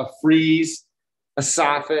have a frieze, a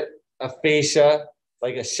soffit, a fascia,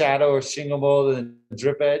 like a shadow or shingle mold and a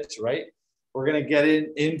drip edge, right? We're going to get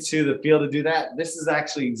into the field to do that. This is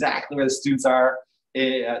actually exactly where the students are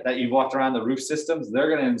that you've walked around the roof systems. They're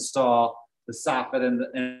going to install the soffit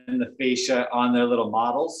and the fascia on their little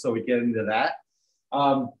models. So we get into that.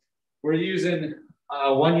 We're using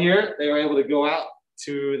 1 year, they were able to go out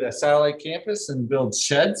to the satellite campus and build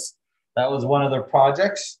sheds. That was one of their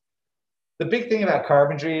projects. The big thing about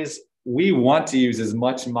carpentry is we want to use as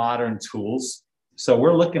much modern tools. So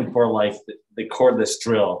we're looking for like the cordless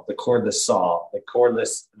drill, the cordless saw, the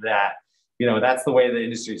cordless that. That's the way the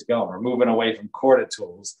industry is going. We're moving away from corded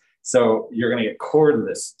tools. So you're going to get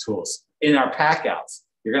cordless tools. In our pack outs,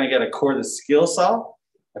 you're going to get a cordless skill saw,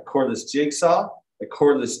 a cordless jigsaw, a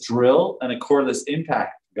cordless drill, and a cordless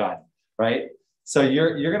impact gun, right? So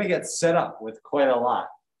you're going to get set up with quite a lot.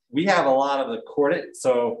 We have a lot of the corded,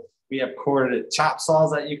 so we have corded chop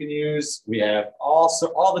saws that you can use. We have all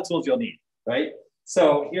the tools you'll need, right?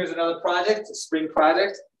 So here's another project, a spring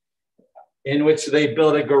project, in which they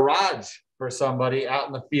build a garage for somebody out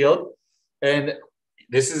in the field. And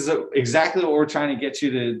this is exactly what we're trying to get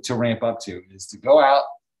you to ramp up to, is to go out,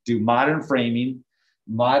 do modern framing,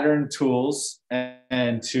 modern tools,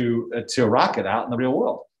 and to rock it out in the real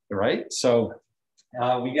world, right? So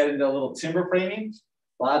we get into a little timber framing.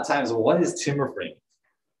 A lot of times, what is timber framing,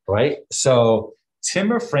 right? So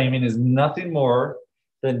timber framing is nothing more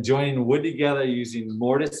then joining wood together using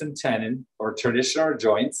mortise and tenon or traditional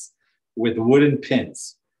joints with wooden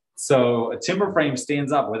pins. So a timber frame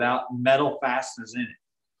stands up without metal fasteners in it.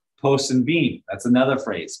 Post and beam, that's another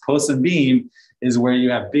phrase. Post and beam is where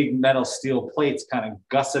you have big metal steel plates kind of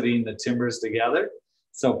gusseting the timbers together.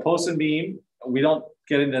 So post and beam, we don't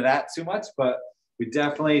get into that too much, but we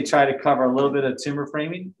definitely try to cover a little bit of timber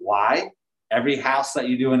framing. Why? Every house that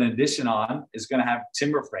you do an addition on is going to have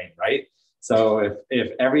timber frame, right? So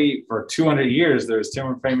if for 200 years there's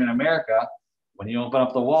timber frame in America, when you open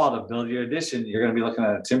up the wall to build your addition, you're going to be looking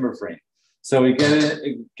at a timber frame. So we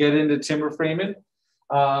get into timber framing.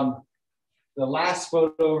 The last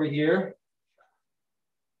photo over here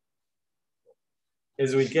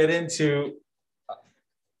is we get into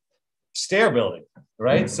stair building,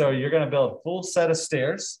 right? So you're going to build a full set of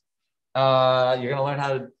stairs. You're going to learn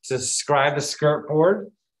how to describe the skirt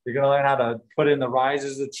board. You're going to learn how to put in the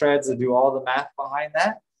risers, the treads, and do all the math behind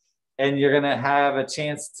that. And you're going to have a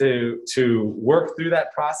chance to work through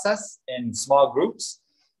that process in small groups.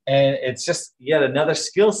 And it's just yet another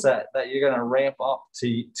skill set that you're going to ramp up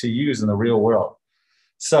to use in the real world.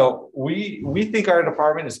 So we think our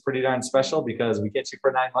department is pretty darn special because we get you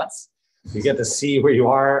for 9 months. You get to see where you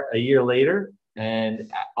are a year later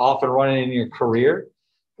and off and running in your career.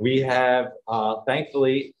 We have,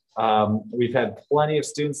 thankfully, we've had plenty of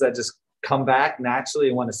students that just come back naturally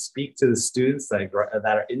and want to speak to the students that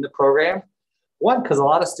are in the program. One, because a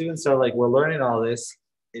lot of students are like, we're learning all this.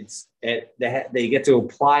 They get to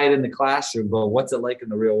apply it in the classroom, but what's it like in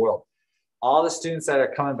the real world? All the students that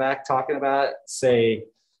are coming back talking about it say,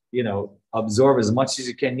 you know, absorb as much as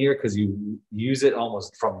you can here because you use it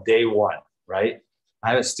almost from day one, right?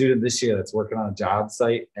 I have a student this year that's working on a job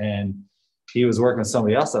site, and he was working with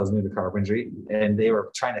somebody else that was new to carpentry, and they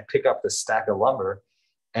were trying to pick up the stack of lumber.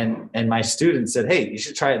 And my student said, hey, you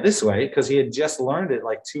should try it this way, because he had just learned it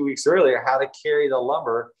like 2 weeks earlier, how to carry the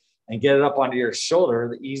lumber and get it up onto your shoulder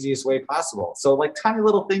the easiest way possible. So like tiny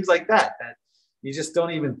little things like that you just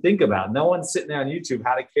don't even think about. No one's sitting there on YouTube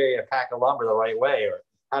how to carry a pack of lumber the right way or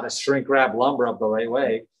how to shrink wrap lumber up the right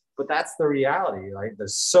way. But that's the reality, right?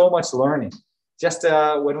 There's so much learning. Just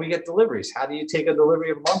when we get deliveries, how do you take a delivery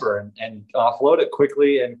of lumber and offload it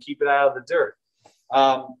quickly and keep it out of the dirt?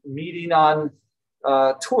 Meeting on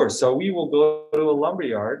tours. So we will go to a lumber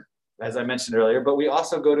yard, as I mentioned earlier, but we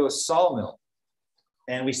also go to a sawmill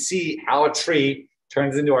and we see how a tree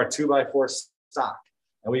turns into our 2x4 stock,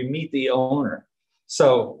 and we meet the owner.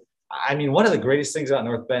 So, I mean, one of the greatest things about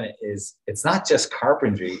North Bennett is it's not just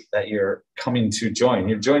carpentry that you're coming to join.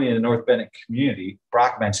 You're joining the North Bennett community.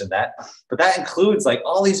 Brock mentioned that, but that includes like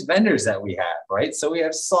all these vendors that we have, right? So we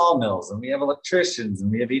have sawmills and we have electricians and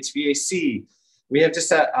we have HVAC. We have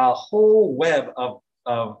just a whole web of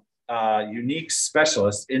unique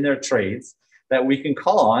specialists in their trades that we can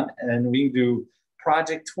call on, and we can do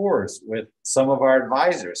project tours with some of our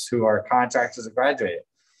advisors who are contractors that graduated.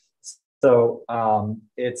 So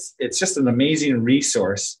it's just an amazing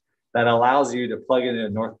resource that allows you to plug into the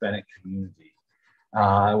North Bennett community.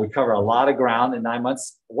 We cover a lot of ground in 9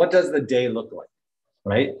 months. What does the day look like,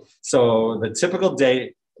 right? So the typical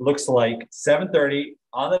day looks like 7:30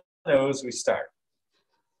 on the nose, we start.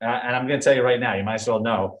 And I'm going to tell you right now, you might as well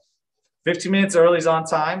know, 15 minutes early is on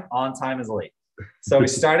time is late. So we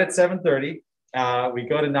start at 7:30. We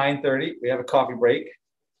go to 9:30. We have a coffee break.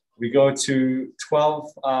 We go to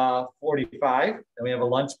 12:45, and we have a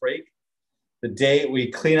lunch break. The day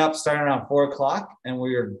we clean up starting around 4 o'clock, and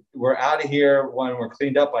we're out of here when we're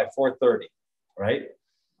cleaned up by 4:30, right?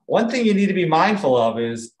 One thing you need to be mindful of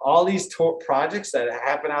is all these projects that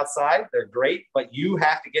happen outside, they're great, but you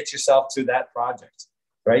have to get yourself to that project,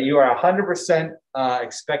 right? You are 100%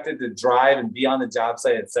 expected to drive and be on the job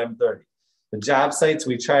site at 7:30. The job sites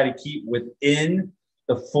we try to keep within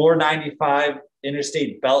the 495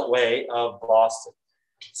 interstate beltway of Boston.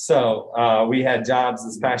 So we had jobs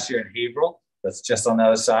this past year in Haverhill. That's just on the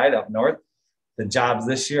other side up north. The jobs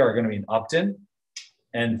this year are going to be in Upton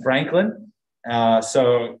and Franklin.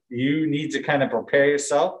 So you need to kind of prepare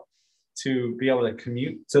yourself to be able to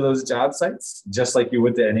commute to those job sites, just like you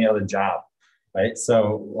would to any other job, right?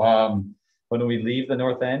 So when we leave the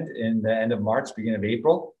North End in the end of March, beginning of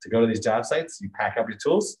April, to go to these job sites, you pack up your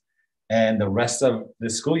tools, and the rest of the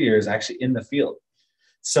school year is actually in the field.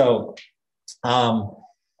 So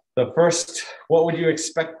what would you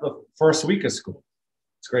expect the first week of school?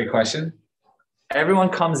 It's a great question. Everyone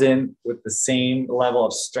comes in with the same level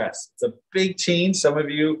of stress. It's a big change. Some of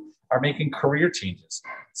you are making career changes.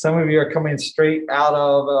 Some of you are coming straight out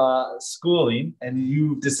of schooling, and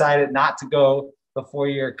you decided not to go the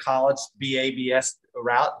 4-year college BA, BS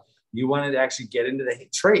route. You wanted to actually get into the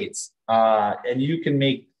trades. and you can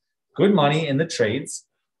make good money in the trades.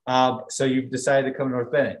 So you've decided to come to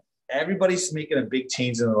North Bennett. Everybody's making a big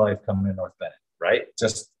change in their life coming to North Bennett, right?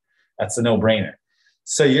 Just that's a no-brainer.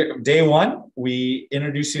 So day one, we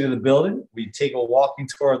introduce you to the building. We take a walking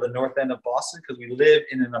tour of the north end of Boston because we live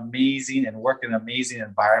in an amazing and work in an amazing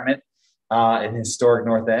environment in historic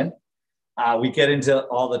North End. We get into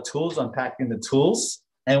all the tools, unpacking the tools,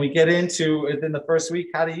 and we get into, within the first week,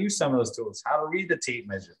 how to use some of those tools, how to read the tape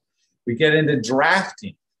measure. We get into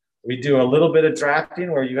drafting. We do a little bit of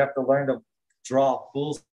drafting where you have to learn to draw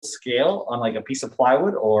full scale on like a piece of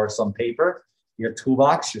plywood or some paper, your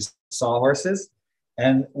toolbox, your sawhorses.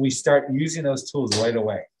 And we start using those tools right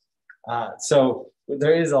away. So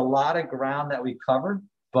there is a lot of ground that we cover,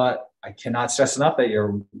 but I cannot stress enough that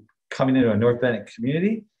you're coming into a North Bennett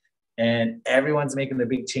community and everyone's making the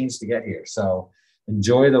big change to get here. So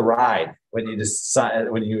enjoy the ride when you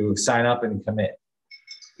sign up and commit.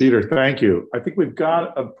 Peter, thank you. I think we've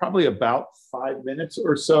got probably about 5 minutes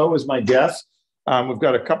or so is my guess. We've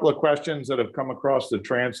got a couple of questions that have come across the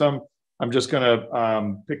transom. I'm just going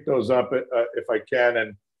to pick those up if I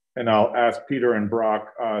can, and I'll ask Peter and Brock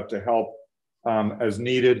to help as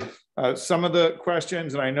needed. Some of the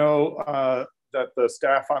questions, and I know that the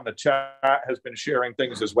staff on the chat has been sharing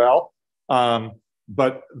things as well,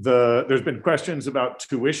 but there's been questions about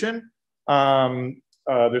tuition.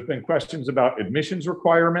 There's been questions about admissions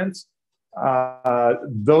requirements.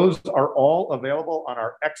 Those are all available on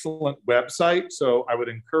our excellent website, so I would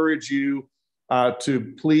encourage you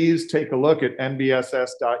to please take a look at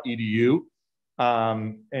nbss.edu,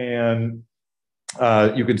 and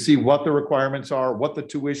you can see what the requirements are, what the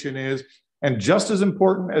tuition is, and just as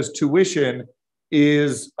important as tuition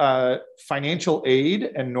is financial aid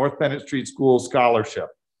and North Bennett Street School scholarship.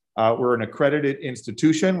 We're an accredited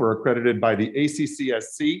institution. We're accredited by the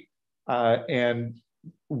ACCSC, and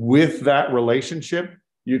with that relationship,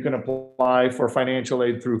 you can apply for financial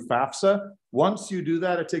aid through FAFSA. Once you do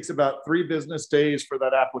that, it takes about 3 business days for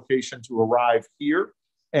that application to arrive here,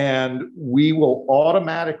 and we will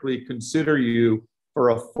automatically consider you for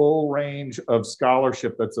a full range of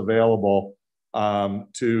scholarship that's available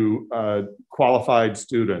to qualified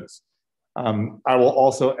students. I will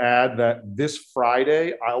also add that this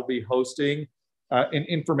Friday, I'll be hosting an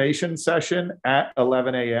information session at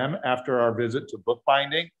 11 a.m. after our visit to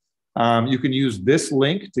bookbinding. You can use this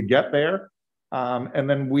link to get there. And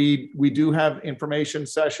then we do have information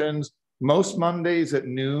sessions most Mondays at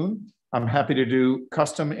noon. I'm happy to do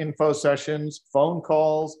custom info sessions, phone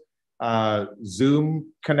calls,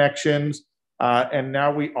 Zoom connections. And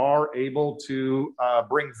now we are able to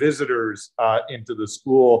bring visitors into the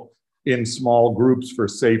school in small groups for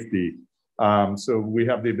safety. So we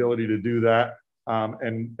have the ability to do that.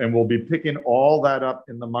 And we'll be picking all that up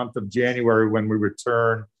in the month of January when we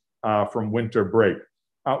return from winter break.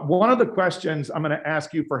 One of the questions I'm going to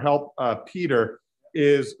ask you for help, Peter,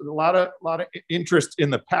 is a lot of interest in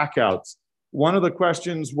the packouts. One of the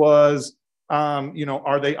questions was,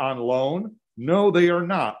 are they on loan? No, they are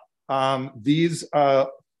not.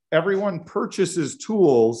 Everyone purchases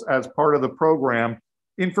tools as part of the program.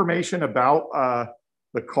 Information about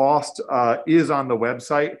the cost is on the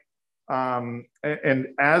website. And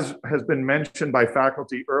as has been mentioned by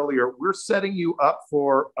faculty earlier, we're setting you up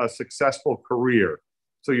for a successful career.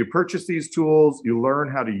 So you purchase these tools, you learn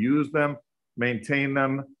how to use them, maintain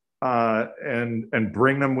them, and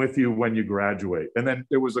bring them with you when you graduate. And then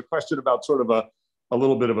there was a question about sort of a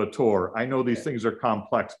little bit of a tour. I know these things are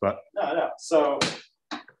complex, but. No. So,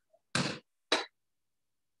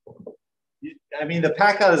 I mean, the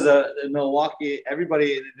Packout is in Milwaukee.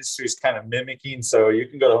 Everybody in the industry is kind of mimicking. So you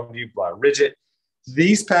can go to Home Depot, Rigid.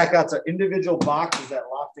 These Packouts are individual boxes that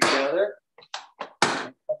lock together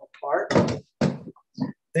and come apart.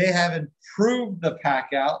 They have improved the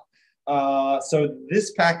Packout. So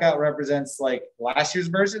this Packout represents like last year's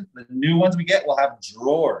version. The new ones we get will have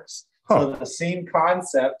drawers. So the same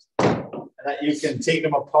concept that you can take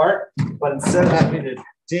them apart, but instead of having to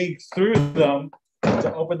dig through them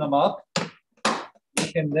to open them up, you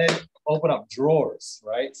can then open up drawers,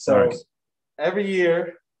 right? So nice. Every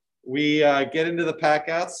year we get into the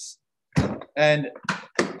Packouts, and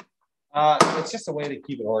it's just a way to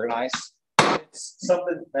keep it organized. It's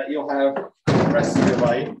something that you'll have the rest of your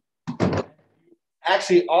life.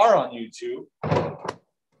 Actually are on YouTube.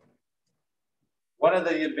 One of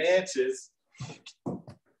the advantages,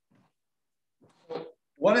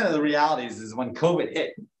 one of the realities is when COVID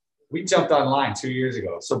hit, we jumped online 2 years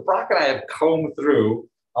ago. So Brock and I have combed through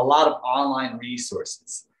a lot of online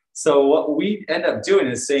resources. So what we end up doing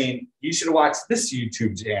is saying, you should watch this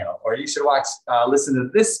YouTube channel, or you should listen to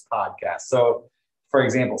this podcast. So for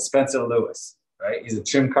example, Spencer Lewis, right? He's a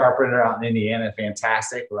trim carpenter out in Indiana,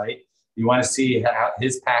 fantastic, right? You want to see how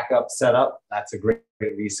his pack up set up, that's a great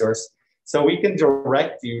resource. So we can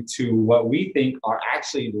direct you to what we think are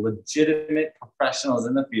actually legitimate professionals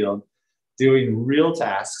in the field doing real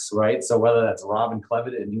tasks, right? So whether that's Robin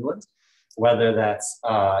Clevitt in England, whether that's,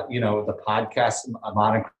 the podcast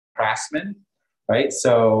Modern Craftsman, right?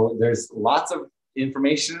 So there's lots of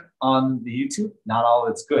information on the YouTube. Not all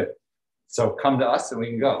of it's good. So come to us and we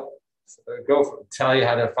can tell you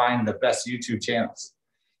how to find the best YouTube channels.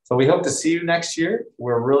 So we hope to see you next year.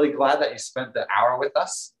 We're really glad that you spent the hour with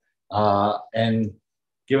us. And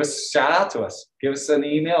give us a shout out to us. Give us an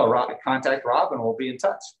email, contact Rob, and we'll be in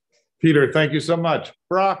touch. Peter, thank you so much.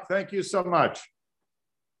 Brock, thank you so much.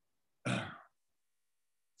 No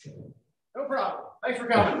problem. Thanks for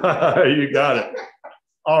coming. You got it.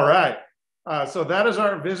 All right. So that is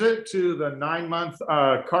our visit to the 9-month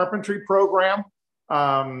carpentry program.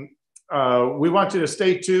 We want you to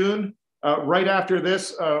stay tuned. Right after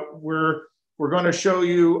this, we're going to show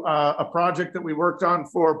you a project that we worked on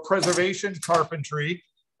for Preservation Carpentry.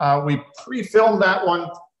 We pre-filmed that one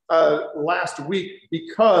last week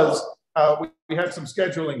because we had some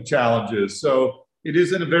scheduling challenges. So it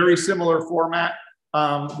is in a very similar format.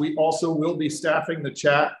 We also will be staffing the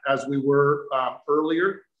chat as we were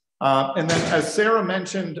earlier. And then as Sarah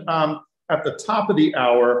mentioned at the top of the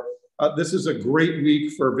hour, this is a great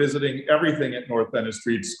week for visiting everything at North Bennett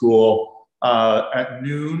Street School. At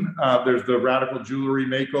noon, there's the Radical Jewelry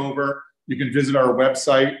Makeover. You can visit our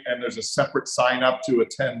website and there's a separate sign up to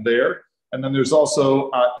attend there. And then there's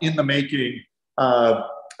also In the Making,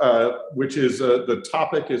 which is the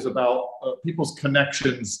topic is about people's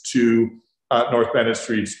connections to North Bennett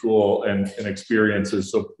Street School and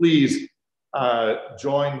experiences. So please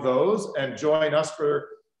join those and join us for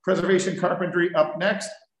Preservation Carpentry up next.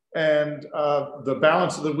 And the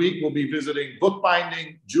balance of the week we'll be visiting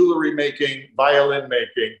bookbinding, jewelry making, violin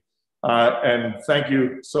making. And thank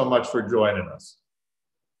you so much for joining us.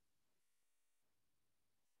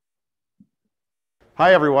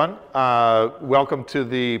 Hi, everyone. Welcome to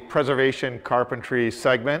the Preservation Carpentry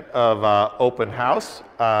segment of Open House.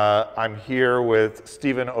 I'm here with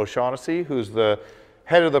Stephen O'Shaughnessy, who's the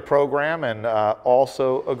head of the program and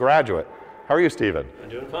also a graduate. How are you, Stephen? I'm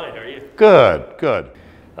doing fine. How are you? Good, good.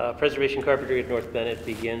 Preservation Carpentry at North Bennett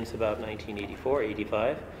begins about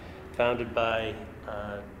 1984-85, founded by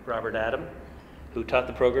Robert Adam, who taught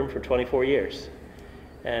the program for 24 years.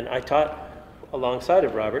 And I taught alongside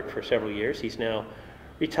of Robert for several years. He's now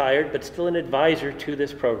retired, but still an advisor to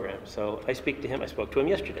this program. So I speak to him. I spoke to him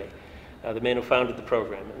yesterday, the man who founded the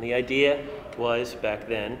program. And the idea was, back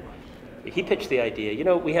then, he pitched the idea, you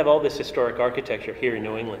know, we have all this historic architecture here in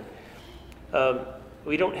New England.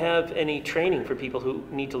 We don't have any training for people who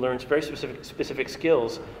need to learn very specific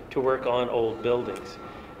skills to work on old buildings.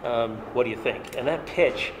 What do you think? And that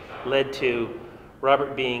pitch led to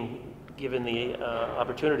Robert being given the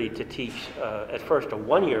opportunity to teach at first a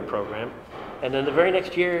 1-year program, and then the very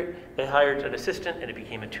next year they hired an assistant and it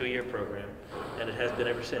became a 2-year program, and it has been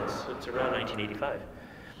ever since. So it's around 1985.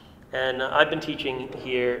 And I've been teaching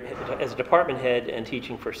here as a department head and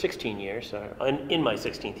teaching for 16 years. I'm in my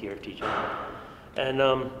 16th year of teaching.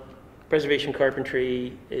 And Preservation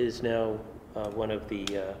Carpentry is now one of the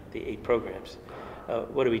 8 programs.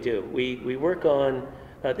 What do? We work on,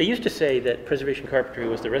 they used to say that Preservation Carpentry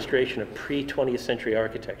was the restoration of pre-20th century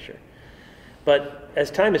architecture. But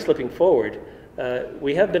as time is slipping forward,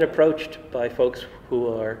 we have been approached by folks who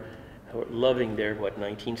are loving their,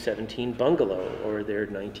 1917 bungalow or their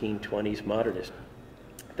 1920s modernist.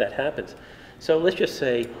 That happens. So let's just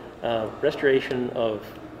say restoration of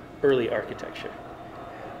early architecture.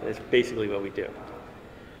 That's basically what we do.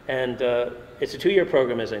 And it's a 2-year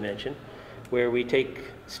program, as I mentioned, where we take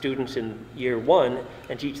students in year 1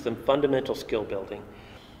 and teach them fundamental skill building.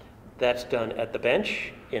 That's done at the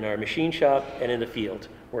bench, in our machine shop, and in the field,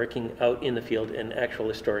 working out in the field in actual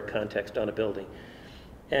historic context on a building.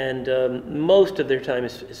 And most of their time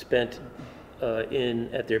is spent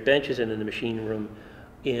at their benches and in the machine room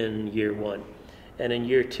in year 1. And in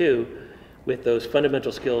year 2, with those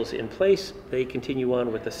fundamental skills in place, they continue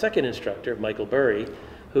on with the second instructor, Michael Burry,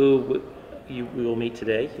 who we will meet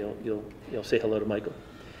today. You'll say hello to Michael.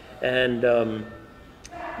 And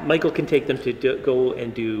Michael can take them to go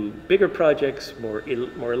and do bigger projects, more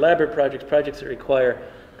elaborate projects that require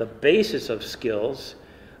the basis of skills,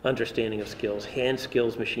 understanding of skills, hand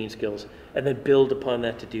skills, machine skills, and then build upon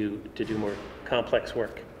that to do more complex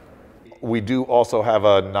work. We do also have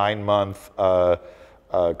a 9-month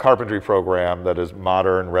carpentry program that is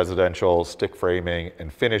modern residential stick framing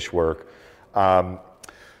and finish work.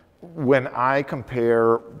 when I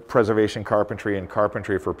compare preservation carpentry and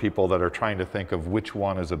carpentry for people that are trying to think of which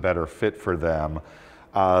one is a better fit for them,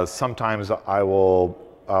 sometimes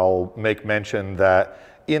I'll make mention that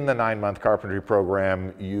in the 9-month carpentry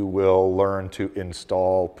program, you will learn to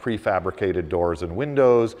install prefabricated doors and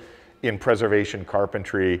windows. In preservation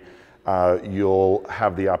carpentry, you'll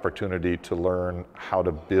have the opportunity to learn how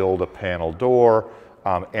to build a panel door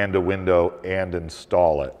and a window and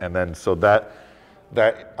install it. And then so that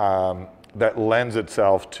lends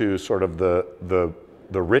itself to sort of the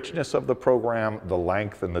richness of the program, the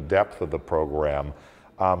length and the depth of the program.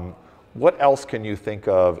 What else can you think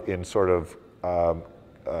of in sort of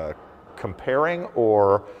comparing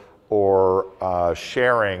or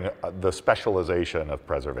sharing the specialization of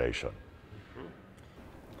preservation?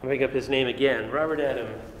 I'll bring up his name again. Robert Adam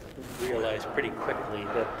realized pretty quickly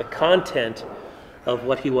that the content of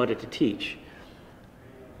what he wanted to teach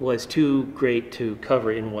was too great to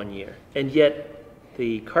cover in 1 year. And yet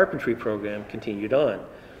the carpentry program continued on.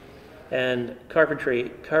 And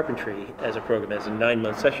carpentry as a program, as a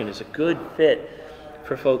 9-month session, is a good fit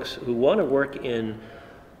for folks who want to work in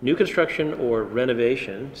new construction or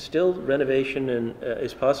renovation. Still renovation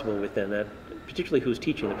is possible within that, particularly who's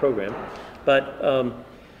teaching the program. But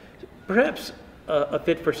perhaps a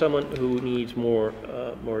fit for someone who needs more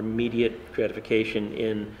immediate gratification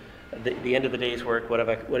in the end of the day's work. What have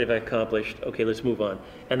I accomplished? Okay, let's move on.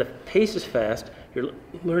 And the pace is fast. You're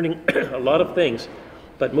learning a lot of things,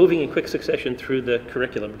 but moving in quick succession through the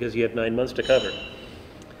curriculum because you have 9 months to cover.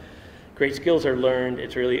 Great skills are learned.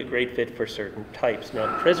 It's really a great fit for certain types.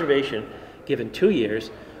 Now, preservation, given 2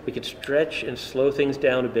 years, we can stretch and slow things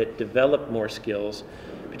down a bit, develop more skills,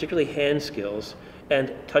 particularly hand skills,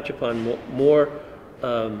 and touch upon more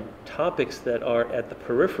topics that are at the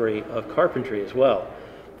periphery of carpentry as well.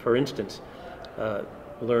 For instance,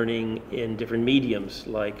 learning in different mediums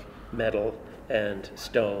like metal and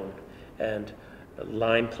stone and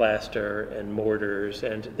lime plaster and mortars,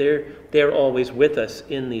 and they're always with us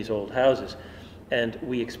in these old houses. And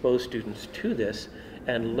we expose students to this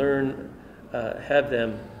and learn, have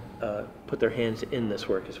them put their hands in this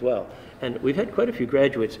work as well. And we've had quite a few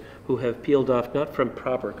graduates who have peeled off not from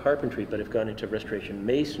proper carpentry, but have gone into restoration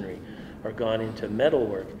masonry or gone into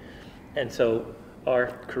metalwork. And so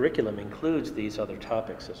our curriculum includes these other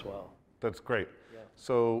topics as well. That's great. Yeah.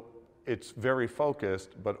 So it's very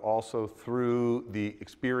focused, but also through the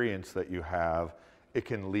experience that you have, it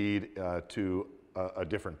can lead to a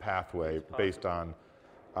different pathway based on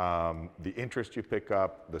the interest you pick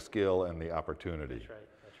up, the skill, and the opportunity. That's right.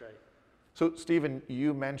 That's right. So, Stephen,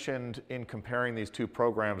 you mentioned in comparing these two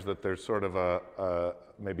programs that there's sort of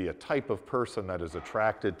maybe a type of person that is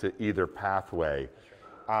attracted to either pathway.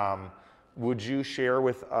 That's right. Would you share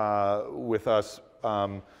with us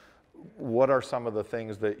what are some of the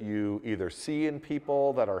things that you either see in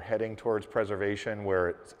people that are heading towards preservation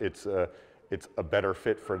where it's a better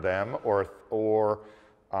fit for them, or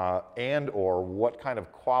what kind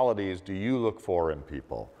of qualities do you look for in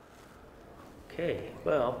people? Okay,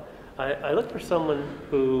 well, I look for someone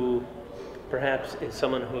who perhaps is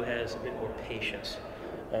someone who has a bit more patience,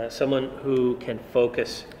 someone who can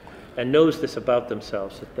focus and knows this about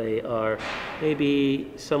themselves, that they are maybe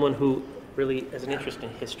someone who really has an interest in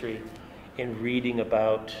history, in reading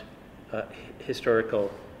about historical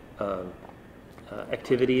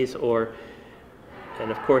activities, and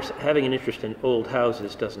of course, having an interest in old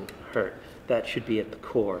houses doesn't hurt. That should be at the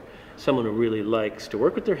core. Someone who really likes to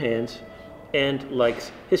work with their hands and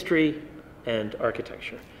likes history and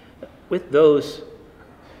architecture. With those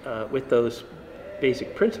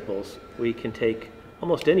basic principles, we can take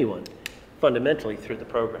almost anyone fundamentally through the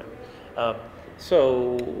program.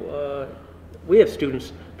 We have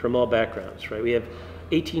students from all backgrounds, right? We have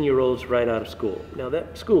 18-year-olds right out of school. Now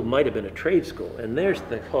that school might have been a trade school, and there's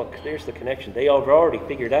the hook, there's the connection. They have already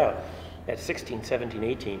figured out at 16, 17,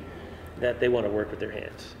 18 that they want to work with their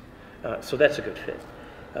hands. So that's a good fit.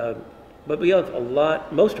 But we have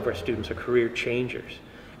most of our students are career changers,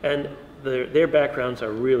 and their backgrounds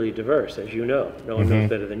are really diverse, as you know. No one knows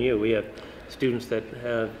better than you. We have students that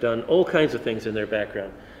have done all kinds of things in their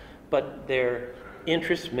background, but their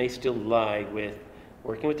interests may still lie with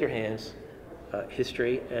working with their hands,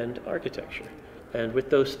 history, and architecture. And with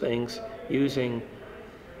those things, using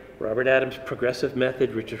Robert Adams' progressive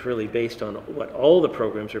method, which is really based on what all the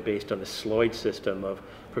programs are based on, the Sloyd system of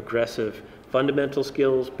progressive fundamental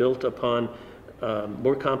skills built upon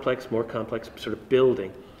more complex sort of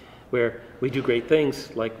building, where we do great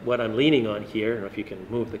things like what I'm leaning on here. I don't know if you can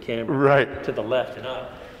move the camera to the left and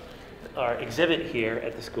up. Our exhibit here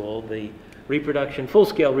at the school, the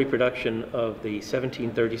full-scale reproduction of the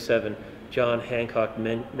 1737 John Hancock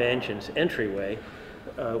Mansion's entryway,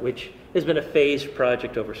 which has been a phased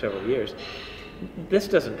project over several years. This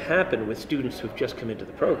doesn't happen with students who've just come into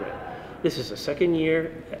the program. This is a second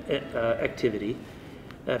year activity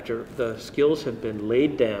after the skills have been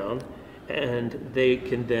laid down, and they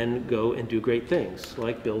can then go and do great things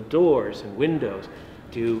like build doors and windows,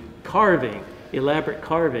 do carving, elaborate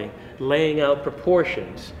carving, laying out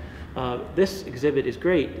proportions. This exhibit is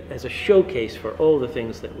great as a showcase for all the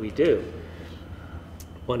things that we do.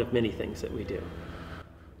 One of many things that we do.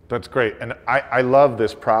 That's great, and I love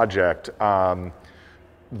this project.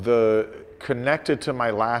 Connected to my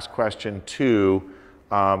last question too,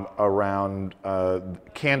 around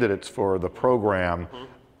candidates for the program,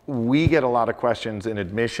 we get a lot of questions in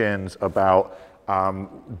admissions about,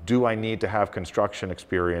 do I need to have construction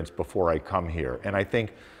experience before I come here? And I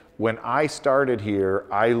think when I started here,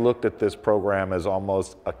 I looked at this program as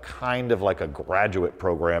almost a kind of like a graduate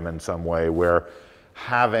program in some way, where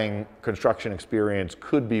having construction experience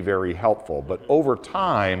could be very helpful. But over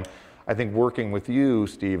time, I think working with you,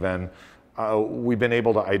 Stephen, we've been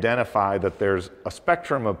able to identify that there's a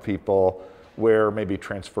spectrum of people where maybe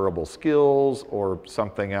transferable skills or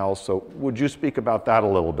something else. So would you speak about that a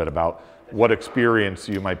little bit, about what experience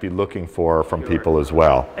you might be looking for from people as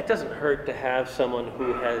well? It doesn't hurt to have someone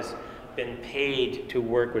who has been paid to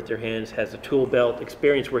work with their hands, has a tool belt,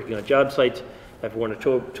 experience working on job sites, have worn a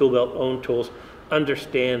tool belt, own tools,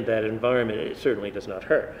 understand that environment. It certainly does not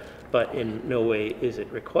hurt, but in no way is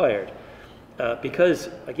it required. Because,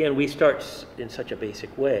 again, we start in such a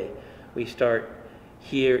basic way. We start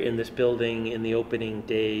here in this building in the opening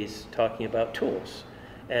days talking about tools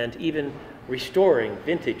and even restoring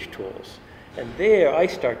vintage tools. And there I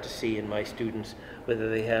start to see in my students whether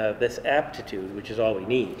they have this aptitude, which is all we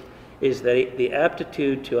need, is the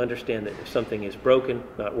aptitude to understand that if something is broken,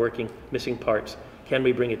 not working, missing parts, can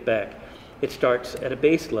we bring it back? It starts at a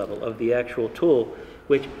base level of the actual tool,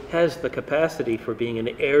 which has the capacity for being an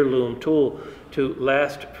heirloom tool to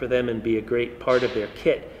last for them and be a great part of their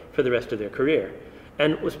kit for the rest of their career.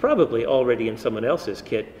 And was probably already in someone else's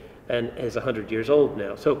kit and is 100 years old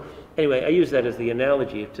now. So anyway, I use that as the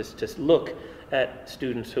analogy to just look at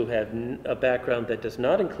students who have a background that does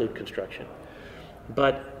not include construction,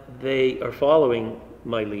 but they are following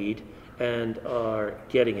my lead and are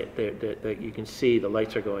getting it. You can see the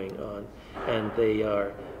lights are going on, and they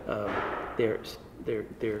are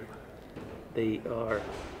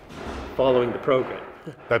following the program.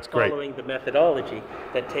 That's great. Following the methodology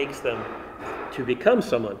that takes them to become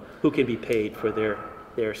someone who can be paid for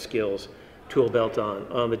their skills, tool belt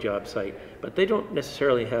on the job site, but they don't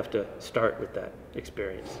necessarily have to start with that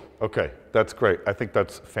experience. Okay, that's great. I think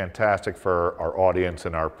that's fantastic for our audience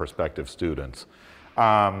and our prospective students.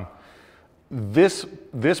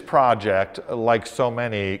 This project, like so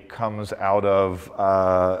many, comes out of,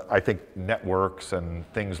 I think, networks and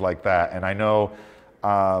things like that. And I know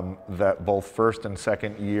that both first and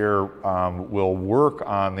second year will work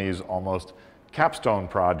on these almost capstone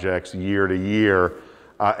projects year to year,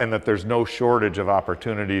 and that there's no shortage of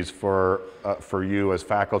opportunities for you as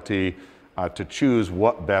faculty to choose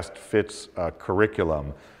what best fits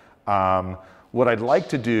curriculum. What I'd like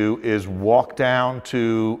to do is walk down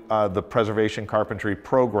to the Preservation Carpentry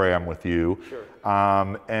program with you. Sure.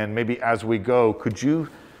 And maybe as we go, could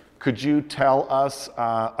you tell us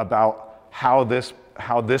about how this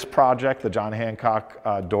project, the John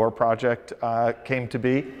Hancock door project, came to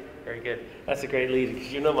be? Very good. That's a great lead,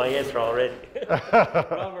 because you know my answer already.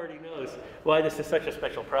 Rob already knows why this is such a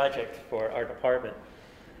special project for our department.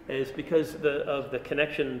 Is because of the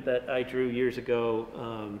connection that I drew years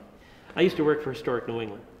ago. I used to work for Historic New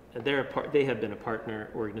England, and they have been a partner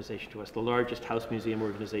organization to us, the largest house museum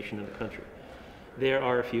organization in the country. There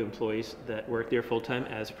are a few employees that work there full-time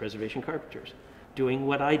as preservation carpenters, doing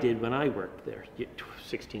what I did when I worked there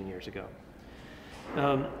 16 years ago.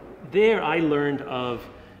 There I learned of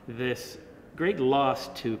this great loss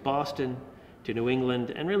to Boston, to New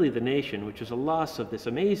England, and really the nation, which was a loss of this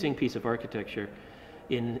amazing piece of architecture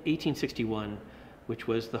in 1861, which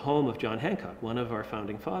was the home of John Hancock, one of our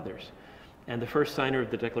founding fathers, and the first signer of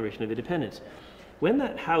the Declaration of Independence. When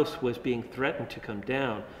that house was being threatened to come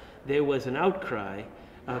down, there was an outcry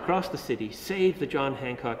across the city, "Save the John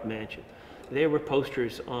Hancock Mansion." There were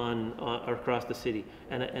posters across the city,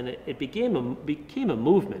 and it became a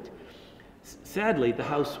movement. Sadly, the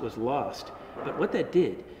house was lost, but what that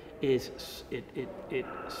did is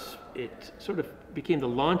it sort of became the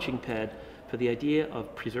launching pad for the idea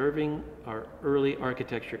of preserving our early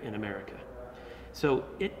architecture in America. So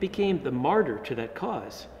it became the martyr to that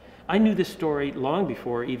cause. I knew this story long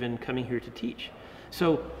before even coming here to teach.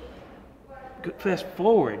 So fast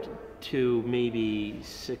forward to maybe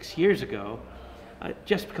 6 years ago,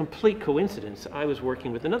 just complete coincidence, I was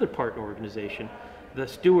working with another partner organization, the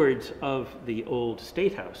stewards of the old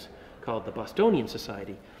State House called the Bostonian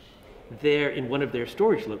Society. There, in one of their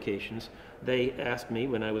storage locations, they asked me,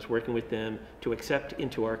 when I was working with them, to accept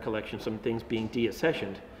into our collection some things being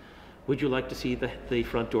deaccessioned. Would you like to see the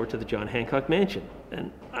front door to the John Hancock Mansion?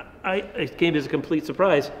 And it came as a complete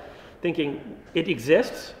surprise, thinking it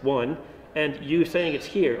exists, one, and you saying it's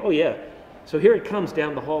here, oh yeah. So here it comes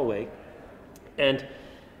down the hallway, and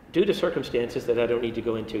due to circumstances that I don't need to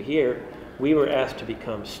go into here, we were asked to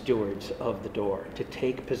become stewards of the door, to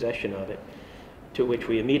take possession of it, to which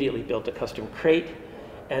we immediately built a custom crate,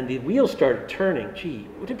 and the wheels started turning. Gee,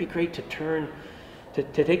 wouldn't it be great to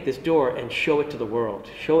take this door and show it to the world,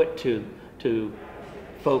 show it to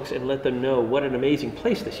folks and let them know what an amazing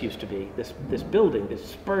place this used to be, this building, this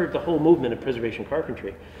spurred the whole movement of preservation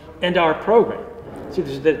carpentry, and our program. See,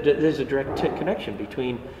 there's a direct connection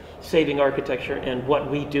between saving architecture and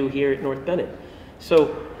what we do here at North Bennett.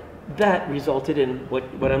 So that resulted in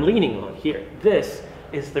what I'm leaning on here. This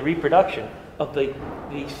is the reproduction of the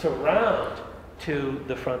surround to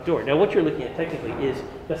the front door. Now what you're looking at technically is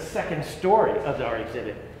the second story of our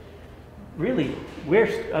exhibit. Really,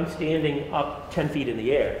 I'm standing up 10 feet in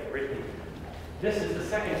the air. This is the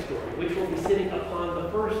second story, which will be sitting upon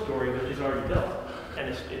the first story, which is already built and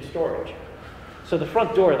is in storage. So the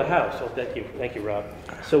front door of the house, oh, thank you, Rob.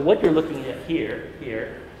 So what you're looking at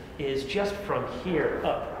here is just from here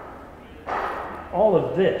up. All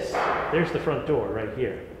of this, there's the front door right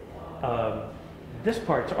here. This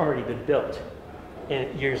part's already been built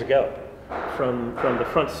years ago from the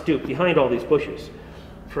front stoop behind all these bushes.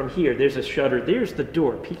 From here, there's a shutter. There's the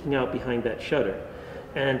door peeking out behind that shutter.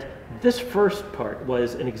 And this first part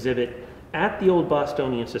was an exhibit at the old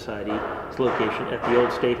Bostonian Society's location at the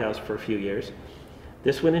old State House for a few years.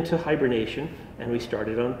 This went into hibernation, and we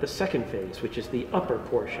started on the second phase, which is the upper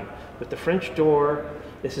portion with the French door.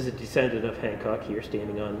 This is a descendant of Hancock here,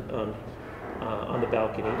 standing on the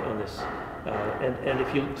balcony on this. And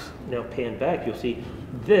if you now pan back, you'll see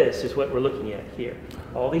this is what we're looking at here.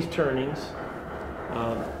 All these turnings,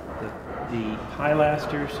 the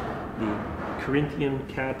pilasters, the Corinthian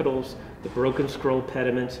capitals, the broken scroll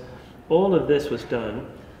pediments, all of this was done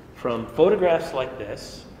from photographs like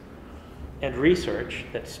this and research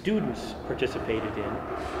that students participated in,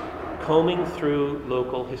 combing through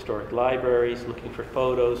local historic libraries, looking for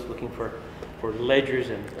photos, looking for ledgers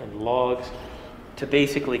and logs to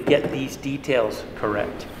basically get these details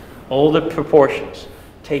correct. All the proportions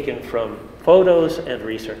taken from photos and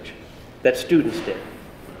research that students did.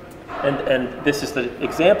 And this is the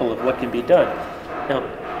example of what can be done. Now,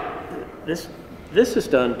 this is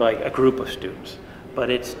done by a group of students, but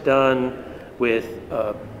it's done with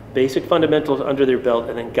basic fundamentals under their belt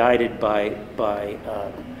and then guided by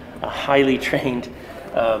a highly trained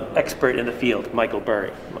expert in the field, Michael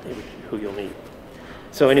Burry, who you'll meet.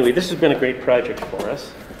 So anyway, this has been a great project for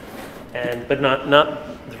us, but not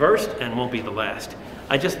the first and won't be the last.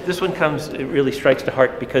 This one it really strikes the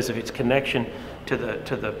heart because of its connection to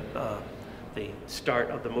the start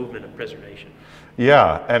of the movement of preservation.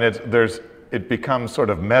 Yeah, and it becomes sort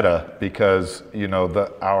of meta because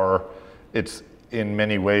it's in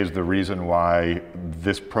many ways the reason why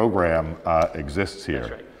this program exists here.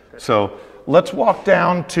 That's right. So let's walk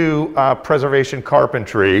down to preservation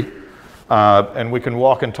carpentry, and we can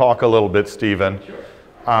walk and talk a little bit, Stephen.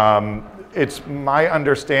 Sure. It's my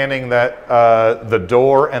understanding that the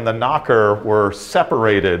door and the knocker were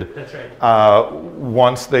separated. That's right.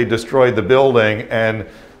 Once they destroyed the building and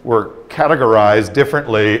were categorized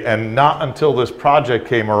differently, and not until this project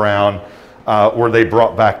came around were they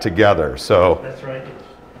brought back together. So that's right.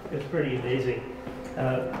 It's pretty amazing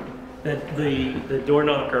that the door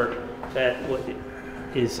knocker that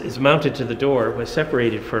is mounted to the door was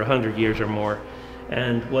separated for 100 years or more,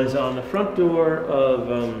 and was on the front door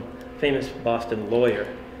of famous Boston lawyer,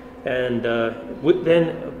 and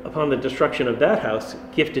then upon the destruction of that house,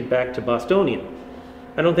 gifted back to Bostonian.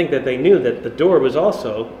 I don't think that they knew that the door was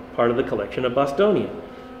also part of the collection of Bostonian.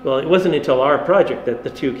 Well, it wasn't until our project that the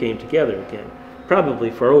two came together again, probably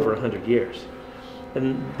for over 100 years.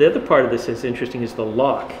 And the other part of this is interesting is the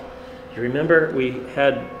lock. You remember we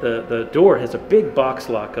had the door has a big box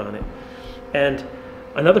lock on it. And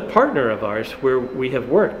another partner of ours where we have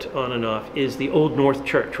worked on and off is the Old North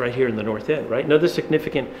Church right here in the North End, right? Another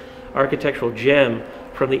significant architectural gem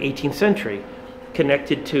from the 18th century,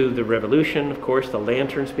 connected to the Revolution, of course, the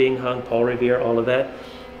lanterns being hung, Paul Revere, all of that.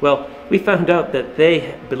 Well, we found out that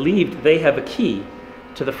they believed they have a key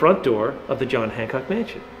to the front door of the John Hancock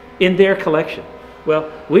Mansion in their collection.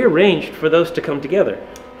 Well, we arranged for those to come together.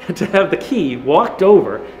 to have the key walked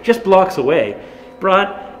over just blocks away,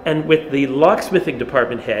 and with the locksmithing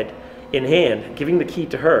department head in hand, giving the key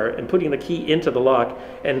to her and putting the key into the lock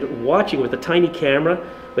and watching with a tiny camera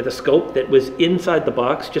with a scope that was inside the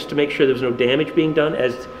box just to make sure there was no damage being done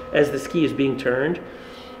as this key is being turned.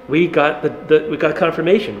 We got we got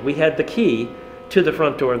confirmation. We had the key to the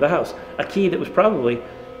front door of the house, a key that was probably,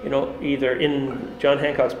 you know, either in John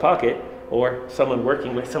Hancock's pocket or someone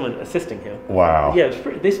working with someone assisting him. Wow. Yeah,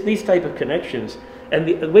 these type of connections, and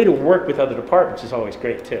the way to work with other departments is always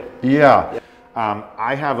great too. Yeah.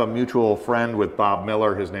 I have a mutual friend with Bob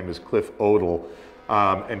Miller. His name is Cliff Odell,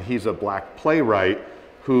 and he's a black playwright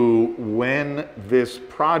who, when this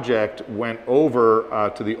project went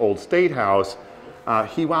over to the old State House,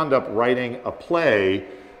 he wound up writing a play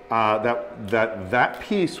that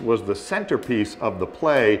piece was the centerpiece of the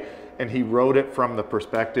play, and he wrote it from the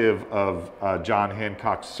perspective of John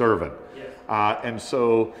Hancock's servant. Yes. And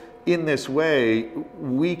so in this way,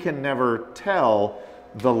 we can never tell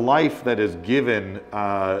the life that is given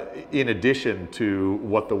in addition to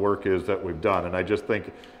what the work is that we've done. And I just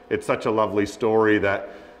think it's such a lovely story that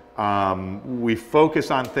we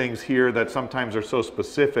focus on things here that sometimes are so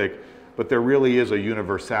specific, but there really is a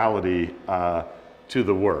universality to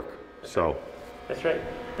the work. So that's right.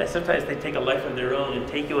 And sometimes they take a life of their own and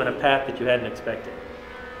take you on a path that you hadn't expected.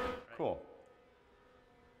 Cool.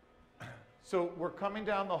 So we're coming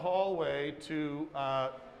down the hallway to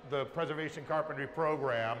the Preservation Carpentry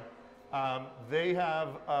program. They have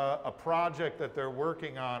a project that they're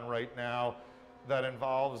working on right now that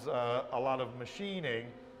involves a lot of machining,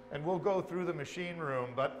 and we'll go through the machine room,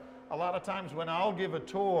 but a lot of times when I'll give a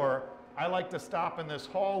tour, I like to stop in this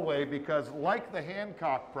hallway because, like the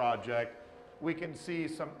Hancock project, we can see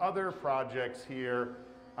some other projects here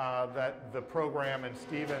that the program and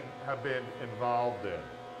Stephen have been involved in.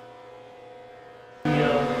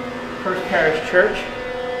 The First Parish Church.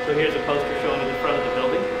 So here's a poster showing you the front of the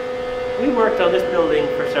building. We worked on this building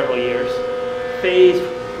for several years. Phased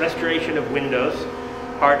restoration of windows.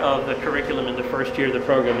 Part of the curriculum in the first year of the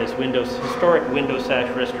program is historic window sash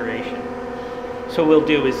restoration. So what we'll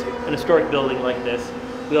do is, an historic building like this,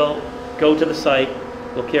 we'll go to the site,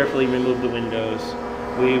 we'll carefully remove the windows,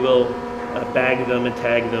 we will bag them and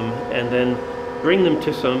tag them, and then bring them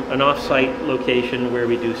to an off-site location where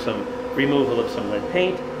we do some removal of some lead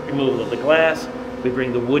paint, removal of the glass, we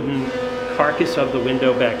bring the wooden carcass of the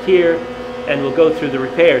window back here, and we'll go through the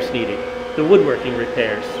repairs needed, the woodworking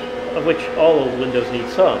repairs, of which all old windows need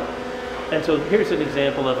some. And so here's an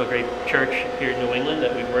example of a great church here in New England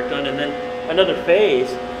that we've worked on. And then another phase,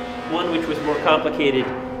 one which was more complicated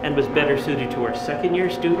and was better suited to our second year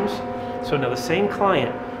students. So now the same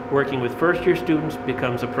client working with first year students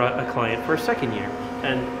becomes a client for a second year.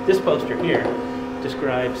 And this poster here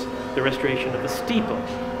describes the restoration of the steeple.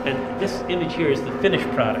 And this image here is the finished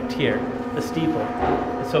product here, the steeple.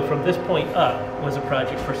 And so from this point up was a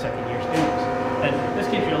project for second year students. And this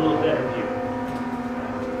gives you a little better view.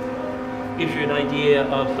 Gives you an idea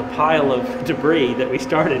of the pile of debris that we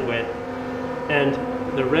started with and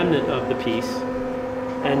the remnant of the piece.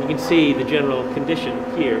 And you can see the general condition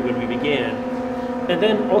here when we began. And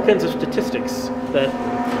then all kinds of statistics that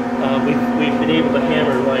we've been able to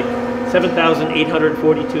hammer, like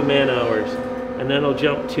 7,842 man hours. And then I'll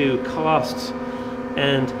jump to costs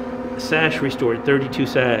and sash restored, 32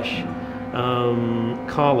 sash.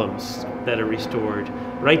 Columns that are restored,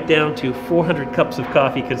 right down to 400 cups of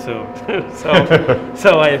coffee consumed.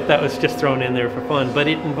 That was just thrown in there for fun, but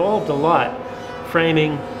it involved a lot.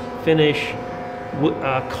 Framing, finish,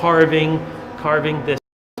 carving this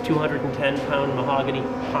 210-pound mahogany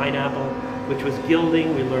pineapple, which was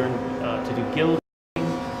gilding. We learned to do gilding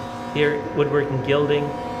here, woodworking gilding,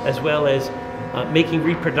 as well as making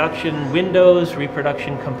reproduction windows,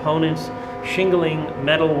 reproduction components, shingling,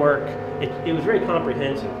 metalwork. It was very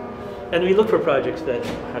comprehensive. And we look for projects that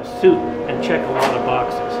have suit and check a lot of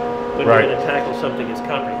boxes when we're going to tackle something as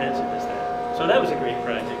comprehensive as that. So that was a great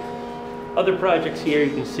project. Other projects here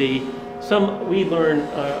you can see, we learn,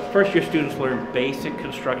 first year students learn basic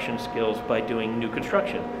construction skills by doing new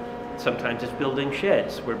construction. Sometimes it's building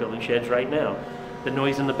sheds. We're building sheds right now. The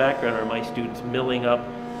noise in the background are my students milling up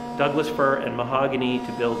Douglas fir and mahogany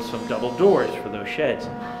to build some double doors for those sheds.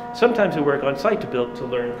 Sometimes we work on site to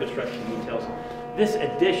learn construction details. This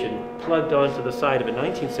addition, plugged onto the side of a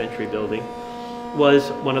 19th century building,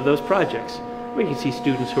 was one of those projects. We can see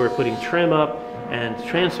students who are putting trim up and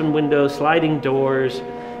transom windows, sliding doors,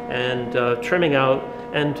 and trimming out,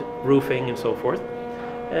 and roofing and so forth.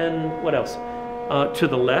 And what else? To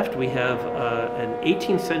the left, we have an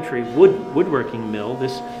 18th century woodworking mill,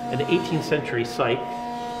 an 18th century site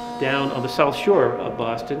down on the South Shore of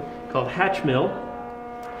Boston called Hatch Mill.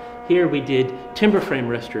 Here we did timber frame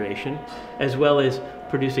restoration, as well as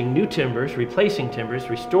producing new timbers, replacing timbers,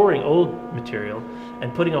 restoring old material,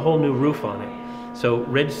 and putting a whole new roof on it. So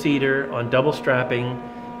red cedar on double strapping.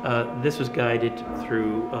 This was guided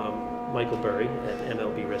through Michael Burry at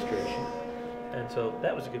MLB Restoration. And so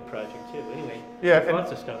that was a good project too. Anyway, yeah, lots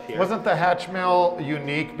of stuff here. Wasn't the Hatch Mill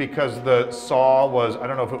unique because the saw was, I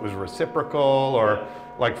don't know if it was reciprocal or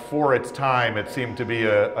like for its time, it seemed to be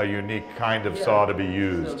a unique kind of saw to be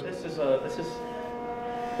used. So this is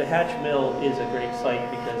the Hatch Mill is a great site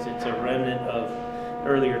because it's a remnant of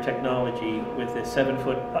earlier technology with a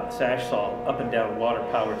 7-foot sash saw, up and down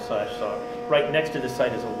water-powered sash saw. Right next to the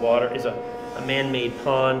site is a man-made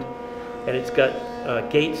pond, and it's got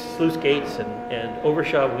gates, sluice gates, and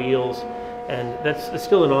overshot wheels, and that's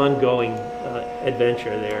still an ongoing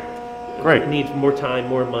adventure there. Great. It needs more time,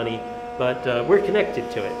 more money, but we're connected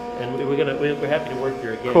to it, and we're happy to work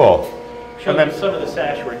here again. Cool. Showing you some of the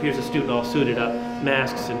sash work. Here's a student all suited up,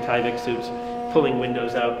 masks and Tyvek suits, pulling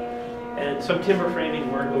windows out, and some timber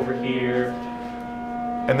framing work over here.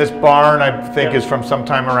 And this barn, I think, is from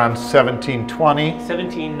sometime around 1720.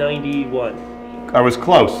 1791. I was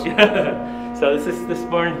close. So this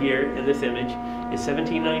barn here in this image is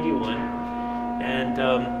 1791, and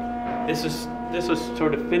this was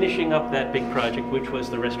sort of finishing up that big project, which was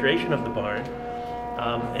the restoration of the barn,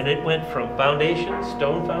 and it went from foundation,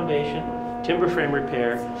 stone foundation, timber frame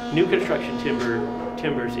repair, new construction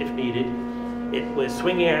timbers if needed. It was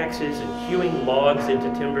swinging axes and hewing logs into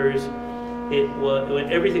timbers. It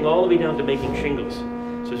went everything all the way down to making shingles.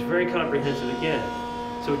 So it's very comprehensive again.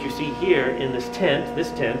 So what you see here in this tent,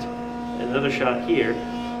 and another shot here,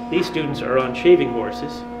 these students are on shaving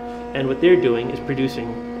horses, and what they're doing is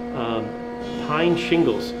producing pine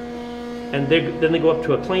shingles. And then they go up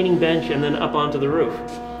to a planing bench and then up onto the roof.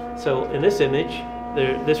 So in this image,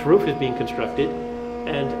 this roof is being constructed,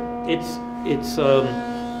 and it's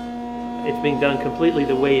being done completely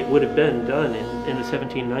the way it would have been done in the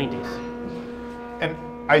 1790s. And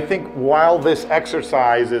I think while this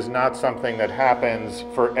exercise is not something that happens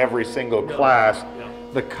for every single class,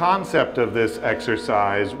 the concept of this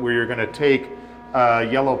exercise where you're going to take a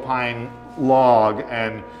yellow pine log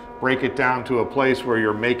and break it down to a place where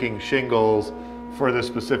you're making shingles for the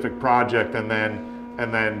specific project and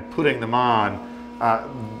then putting them on,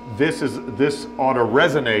 this ought to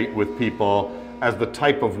resonate with people as the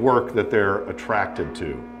type of work that they're attracted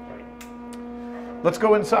to. Right. Let's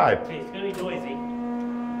go inside. Okay, it's going to be noisy.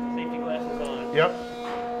 Safety glasses on. Yep.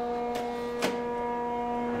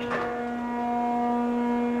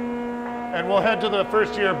 And we'll head to the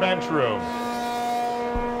first year bench room.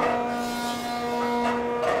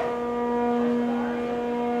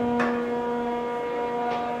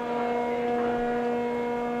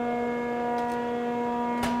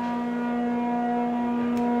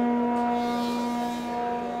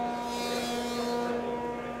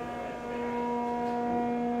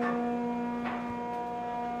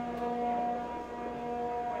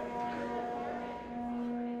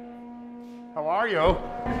 How are you?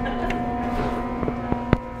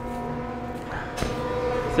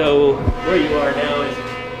 So where you are now is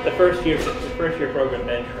the first year program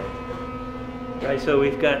bench room. Right. So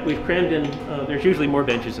we've crammed in. There's usually more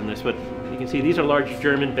benches in this, but you can see these are large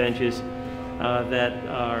German benches that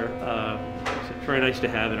are very nice to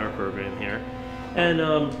have in our program here, and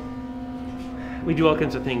we do all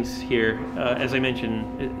kinds of things here. As I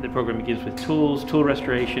mentioned, the program begins with tools, tool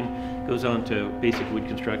restoration, goes on to basic wood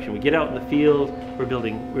construction. We get out in the field. We're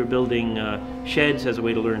building sheds as a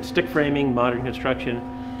way to learn stick framing, modern construction.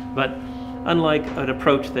 But unlike an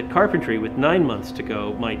approach that carpentry with 9 months to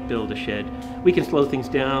go might build a shed, we can slow things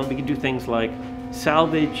down. We can do things like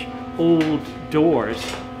salvage old doors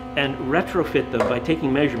and retrofit them by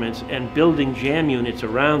taking measurements and building jam units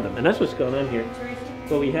around them. And that's what's going on here.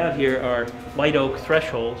 What we have here are white oak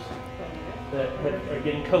thresholds that are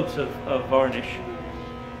getting coats of varnish.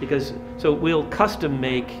 So we'll custom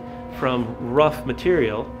make from rough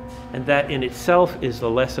material, and that in itself is the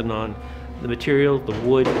lesson on the material, the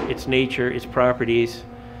wood, its nature, its properties,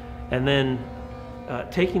 and then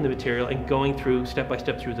taking the material and going through step by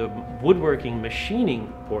step through the woodworking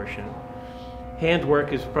machining portion.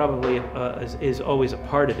 Handwork is probably is always a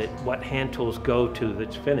part of it. What hand tools go to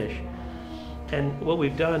that's finish. And what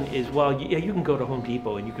we've done is, while you can go to Home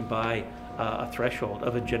Depot and you can buy a threshold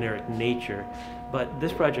of a generic nature, but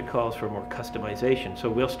this project calls for more customization. So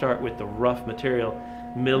we'll start with the rough material,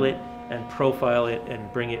 mill it and profile it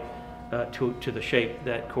and bring it to the shape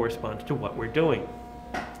that corresponds to what we're doing.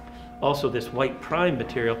 Also, this white prime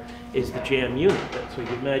material is the jam unit. So you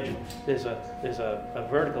can imagine there's a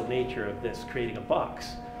vertical nature of this, creating a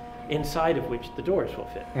box inside of which the doors will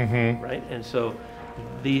fit, right? And so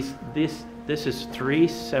this is 3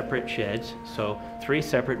 separate sheds, so 3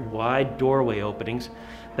 separate wide doorway openings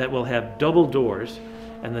that will have double doors,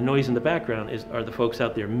 and the noise in the background are the folks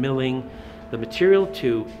out there milling the material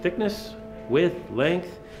to thickness, width,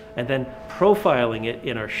 length, and then profiling it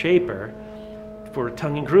in our shaper for a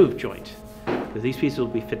tongue and groove joint. Because these pieces will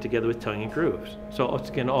be fit together with tongue and grooves. So it's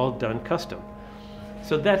again all done custom.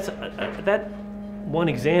 So that's that one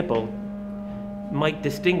example might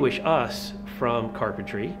distinguish us from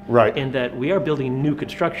carpentry, right? In that we are building new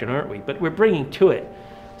construction, aren't we? But we're bringing to it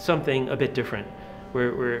something a bit different.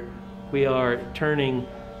 We are turning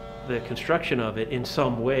the construction of it in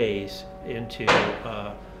some ways into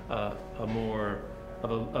a more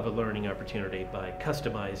of a learning opportunity by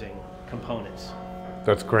customizing components.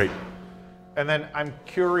 That's great. And then I'm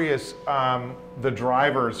curious, the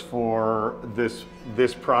drivers for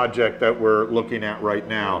this project that we're looking at right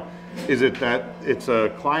now. Is it that it's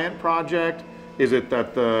a client project? Is it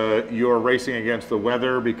that you're racing against the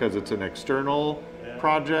weather because it's an external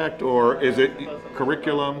project, or is it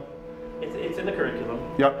curriculum? It's in the curriculum.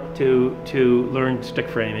 Yep. To learn stick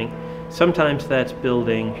framing. Sometimes that's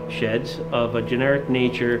building sheds of a generic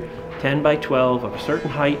nature, 10 by 12, of a certain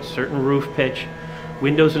height, certain roof pitch,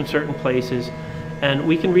 windows in certain places, and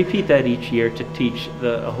we can repeat that each year to teach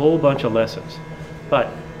a whole bunch of lessons.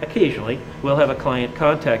 But occasionally, we'll have a client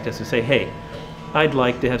contact us and say, hey, I'd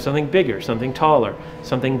like to have something bigger, something taller,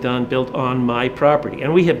 something built on my property.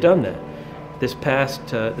 And we have done that. This past,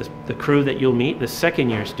 the crew that you'll meet, the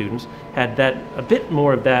second-year students, had a bit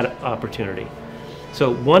more of that opportunity.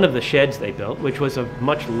 So one of the sheds they built, which was a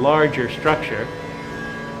much larger structure,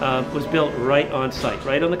 was built right on site,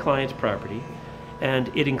 right on the client's property, and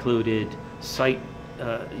it included site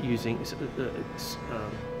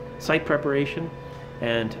preparation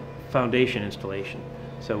and foundation installation.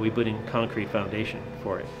 So we put in concrete foundation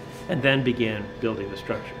for it, and then began building the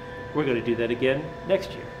structure. We're going to do that again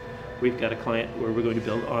next year. We've got a client where we're going to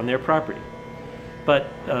build on their property. But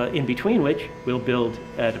in between which, we'll build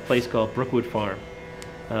at a place called Brookwood Farm.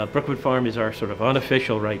 Brookwood Farm is our sort of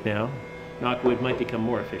unofficial right now. Knockwood might become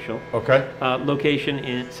more official. Okay. Location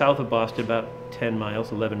in south of Boston, about 10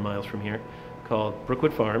 miles, 11 miles from here, called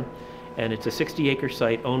Brookwood Farm. And it's a 60-acre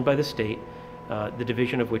site owned by the state, the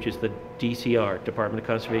division of which is the DCR, Department of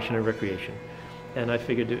Conservation and Recreation. And I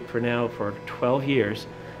figured that for 12 years,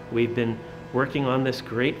 we've been working on this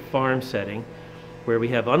great farm setting where we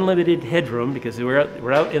have unlimited headroom because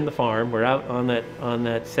we're out in the farm, we're out on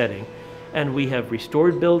that setting. And we have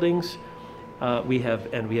restored buildings, we have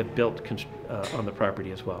built on the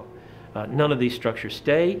property as well. None of these structures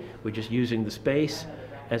stay, we're just using the space,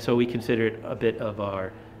 and so we consider it a bit of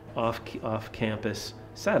our off-campus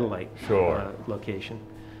satellite location.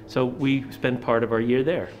 So we spend part of our year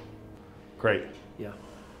there. Great. Yeah.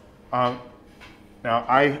 Now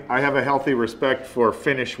I have a healthy respect for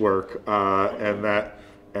finish work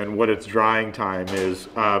and what its drying time is,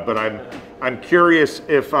 but I'm curious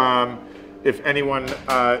if anyone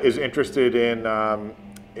is interested in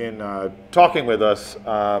talking with us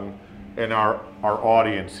in our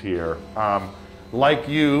audience here. Like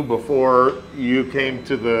you, before you came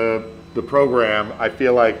to the program, I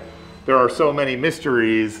feel like there are so many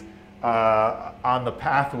mysteries on the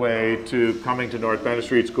pathway to coming to North Bennett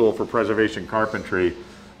Street School for Preservation Carpentry.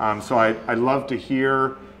 So I'd love to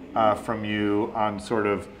hear from you on sort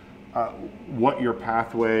of what your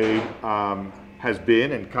pathway has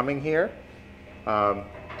been in coming here.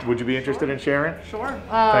 Would you be interested in sharing? Sure.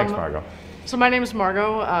 Thanks, Margot. So my name is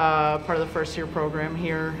Margot, part of the first year program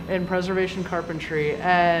here in Preservation Carpentry,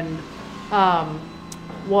 and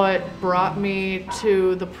what brought me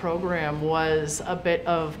to the program was a bit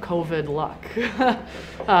of COVID luck.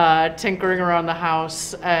 Tinkering around the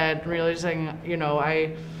house and realizing,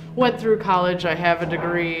 I went through college, I have a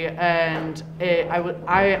degree, and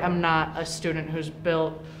I am not a student who's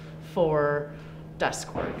built for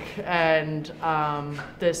desk work. And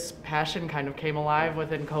this passion kind of came alive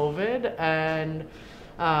within COVID, and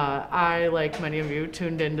I, like many of you,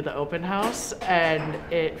 tuned into the open house, and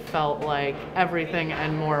it felt like everything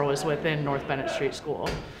and more was within North Bennett Street School.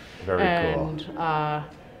 Very cool. And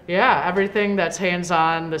yeah, everything that's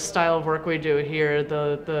hands-on, the style of work we do here,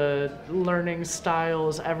 the learning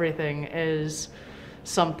styles, everything is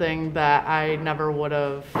something that I never would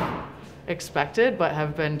have expected, but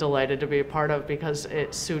have been delighted to be a part of because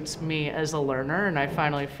it suits me as a learner, and I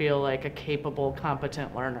finally feel like a capable,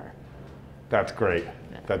 competent learner. That's great.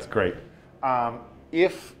 That's great.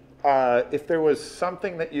 If if there was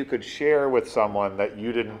something that you could share with someone that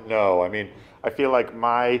you didn't know. I mean, I feel like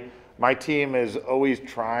my team is always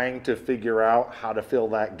trying to figure out how to fill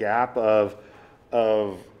that gap of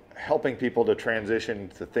helping people to transition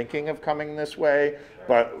to thinking of coming this way.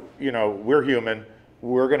 But, you know, we're human,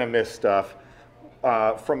 we're gonna miss stuff.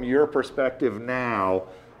 From your perspective now,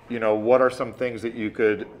 you know, what are some things that you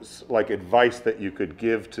could, like advice that you could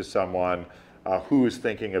give to someone who is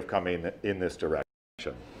thinking of coming in this direction?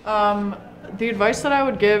 The advice that I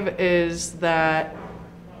would give is that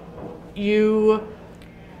you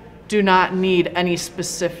do not need any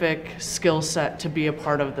specific skill set to be a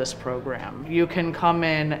part of this program. You can come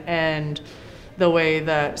in, and the way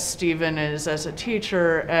that Stephen is as a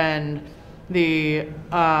teacher and the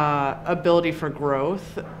ability for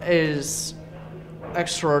growth is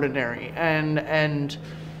extraordinary. And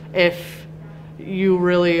if you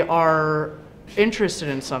really are interested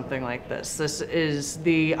in something like this, this is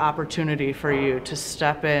the opportunity for you to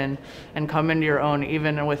step in and come into your own,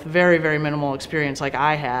 even with very, very minimal experience like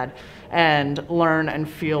I had, and learn and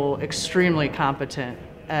feel extremely competent.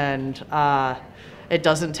 And it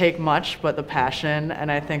doesn't take much but the passion, and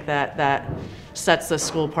I think that sets the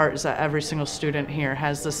school apart, is that every single student here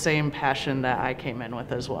has the same passion that I came in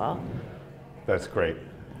with as well. That's great.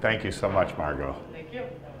 Thank you so much, Margot. Thank you.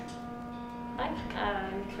 Hi,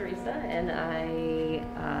 I'm Teresa, and I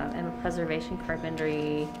am a preservation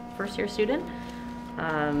carpentry first-year student.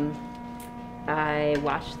 I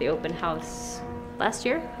watched the open house last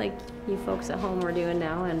year, like you folks at home were doing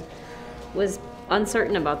now, and was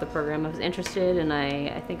uncertain about the program. I was interested, and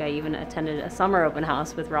I think I even attended a summer open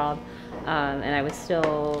house with Rob, and I was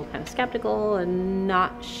still kind of skeptical and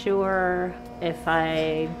not sure if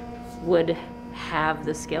I would have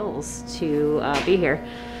the skills to be here.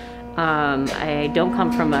 I don't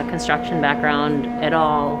come from a construction background at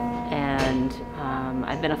all, and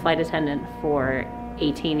I've been a flight attendant for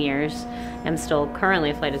 18 years. I'm still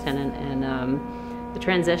currently a flight attendant, and the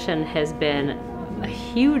transition has been a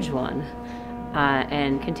huge one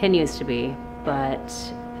and continues to be. But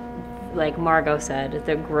like Margot said,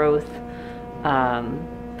 the growth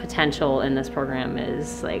potential in this program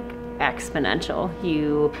is like exponential.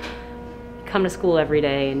 You come to school every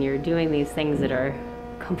day and you're doing these things that are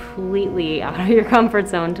completely out of your comfort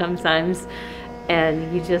zone sometimes,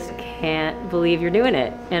 and you just can't believe you're doing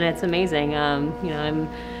it, and it's amazing. You know,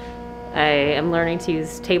 I am learning to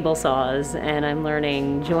use table saws, and I'm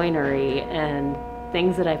learning joinery and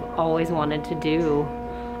things that I've always wanted to do,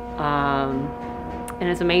 and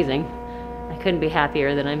it's amazing. I couldn't be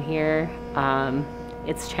happier that I'm here.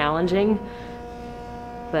 It's challenging,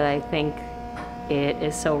 but I think it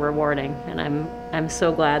is so rewarding, and I'm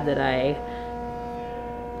so glad that I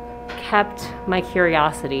kept my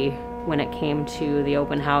curiosity when it came to the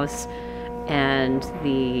open house and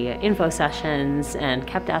the info sessions, and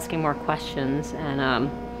kept asking more questions, and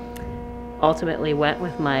ultimately went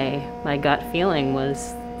with my gut feeling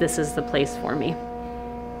was, this is the place for me.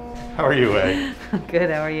 How are you, A? Good,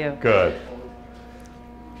 how are you? Good.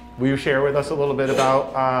 Will you share with us a little bit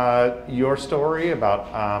about your story, about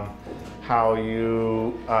how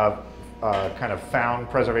you kind of found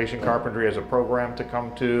Preservation Carpentry as a program to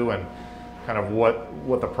come to, and kind of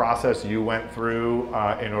what the process you went through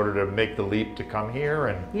in order to make the leap to come here?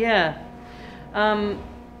 And yeah, I'm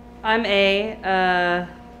A.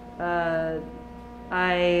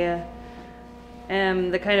 I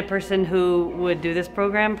am the kind of person who would do this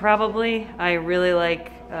program probably. I really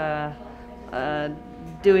like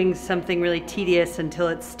doing something really tedious until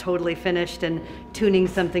it's totally finished, and tuning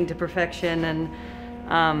something to perfection, and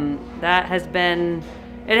that has been,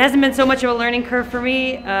 it hasn't been so much of a learning curve for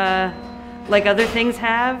me like other things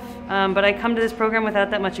have, but I come to this program without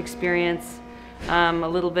that much experience, a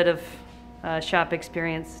little bit of shop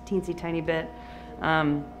experience, teensy tiny bit,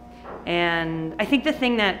 and I think the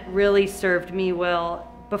thing that really served me well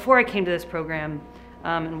before I came to this program,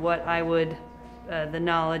 and what I would, the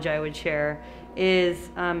knowledge I would share, is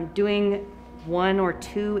doing 1 or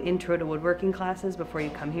 2 intro to woodworking classes before you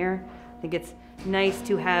come here. I think it's nice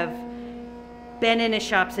to have been in a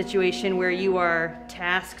shop situation where you are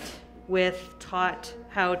tasked with, taught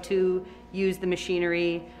how to use the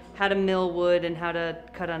machinery, how to mill wood, and how to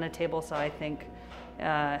cut on a table saw. I think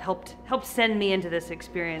helped send me into this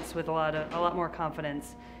experience with a lot more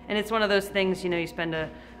confidence. And it's one of those things, you know, you spend a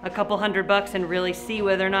couple $100 and really see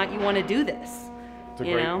whether or not you want to do this. it's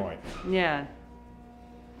a great point. Yeah.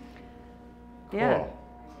 Cool. Yeah.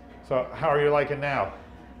 So how are you liking now?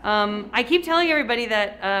 I keep telling everybody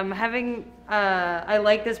that I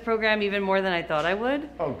like this program even more than I thought I would.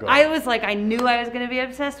 Oh, good. I was like, I knew I was going to be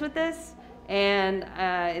obsessed with this, and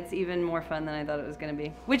it's even more fun than I thought it was going to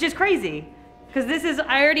be, which is crazy because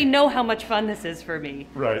I already know how much fun this is for me.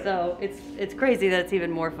 Right. So it's crazy that it's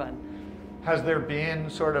even more fun. Has there been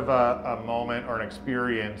sort of a moment or an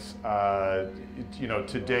experience, you know,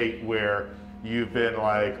 to date where you've been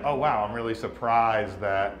like, oh wow, I'm really surprised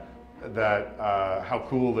that how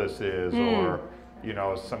cool this is, or you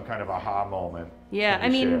know, some kind of aha moment? Yeah, I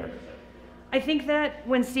mean, I think that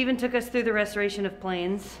when Stephen took us through the restoration of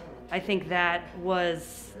planes, I think that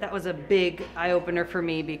was a big eye opener for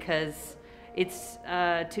me, because it's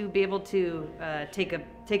to be able to take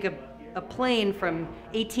a plane from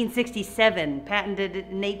 1867, patented it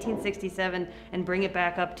in 1867, and bring it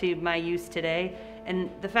back up to my use today. And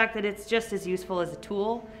the fact that it's just as useful as a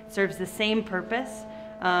tool, serves the same purpose,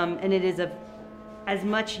 and it is of as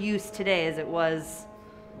much use today as it was,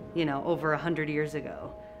 you know, over 100 years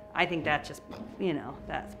ago. I think that just, you know,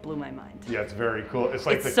 that blew my mind. Yeah, it's very cool. It's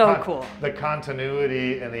like cool. The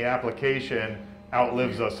continuity and the application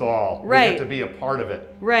outlives us all. Right. We get to be a part of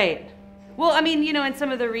it. Right. Well, I mean, you know, in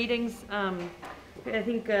some of the readings, I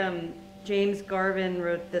think James Garvin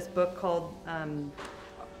wrote this book called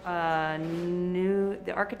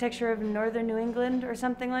The Architecture of Northern New England, or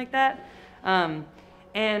something like that.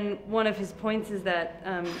 And one of his points is that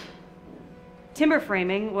timber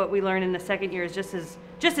framing, what we learn in the second year, is just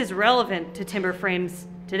as relevant to timber frames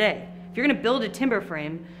today. If you're going to build a timber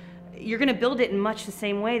frame, you're going to build it in much the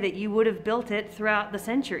same way that you would have built it throughout the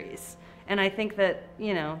centuries. And I think that,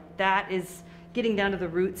 you know, that is getting down to the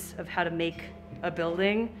roots of how to make a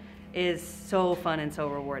building is so fun and so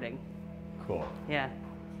rewarding. Cool. Yeah.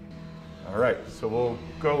 All right, so we'll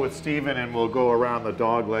go with Stephen and we'll go around the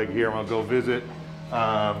dog leg here and we'll go visit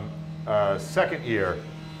second year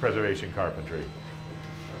preservation carpentry.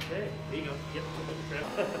 Okay, there you go. Yep.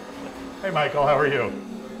 Hey Michael, how are you?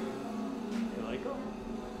 Hey Michael,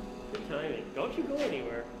 good timing. Don't you go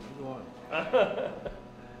anywhere. Go on.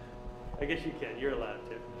 I guess you can, you're allowed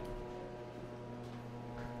to.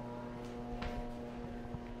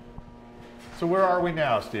 So where are we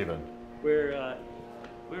now, Stephen? We're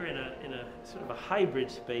in a sort of a hybrid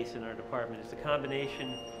space in our department. It's a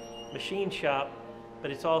combination machine shop,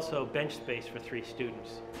 but it's also bench space for 3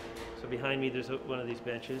 students. So behind me there's one of these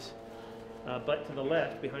benches, but to the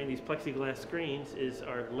left, behind these plexiglass screens, is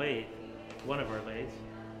our lathe, one of our lathes,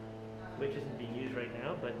 which isn't being used right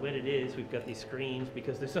now, but when it is, we've got these screens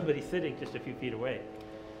because there's somebody sitting just a few feet away.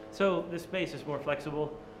 So this space is more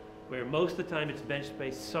flexible, where most of the time it's bench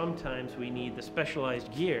space. Sometimes we need the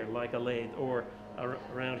specialized gear like a lathe, or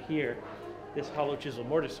around here, this hollow chisel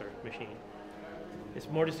mortiser machine. This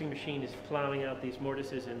mortising machine is plowing out these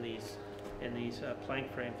mortises in these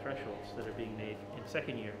plank frame thresholds that are being made in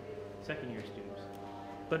second year students.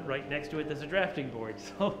 But right next to it there's a drafting board,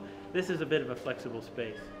 so this is a bit of a flexible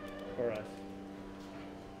space for us.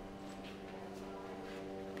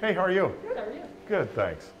 Hey, how are you? Good, how are you? Good,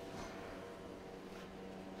 thanks.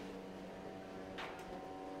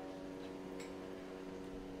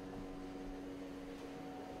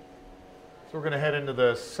 So we're going to head into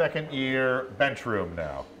the second year bench room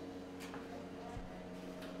now.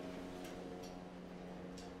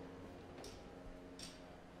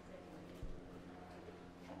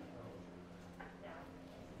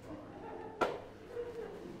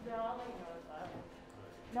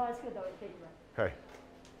 No, it's good though. It's big. Okay.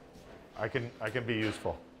 I can be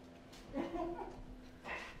useful.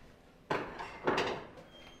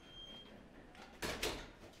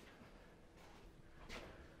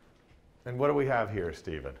 And what do we have here,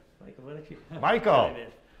 Stephen? Michael, why don't you? Michael!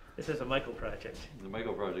 This is a Michael project. The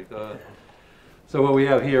Michael project. So what we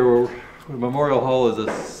have here, Memorial Hall is a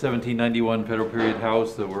 1791 Federal period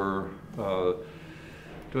house that we're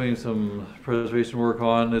doing some preservation work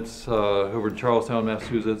on. It's over in Charlestown,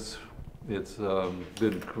 Massachusetts. It's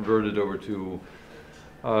been converted over to,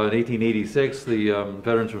 in 1886, the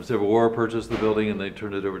veterans from Civil War purchased the building and they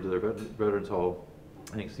turned it over to their Veterans Hall.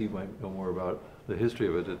 I think Steve might know more about the history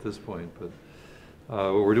of it at this point, but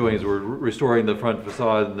what we're doing is we're restoring the front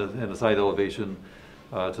facade and the side elevation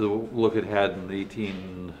to the look it had in the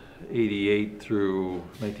 1888 through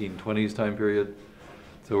 1920s time period.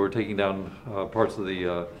 So we're taking down parts of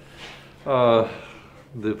the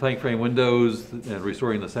plank frame windows and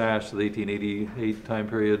restoring the sash to the 1888 time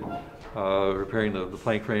period, repairing the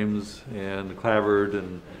plank frames and the clapboard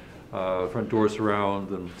and front door surround,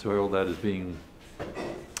 and so all that is being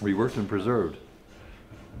reworked and preserved.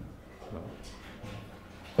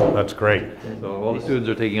 That's great. So all the students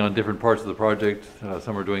are taking on different parts of the project.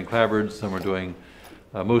 Some are doing clapboards, some are doing,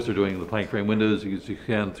 most are doing the plank frame windows. As you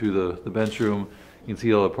can through the bench room, you can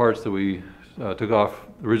see all the parts that we took off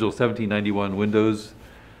the original 1791 windows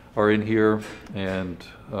are in here, and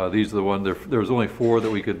these are the one. There was only 4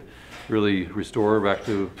 that we could really restore back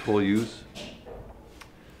to full use.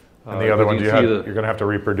 And the other ones you're going to have to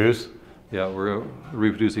reproduce? Yeah, we're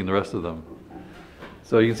reproducing the rest of them.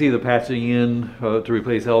 So you can see the patching in to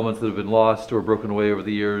replace elements that have been lost or broken away over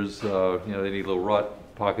the years. You know, they need little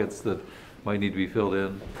rut pockets that might need to be filled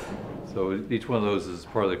in. So each one of those is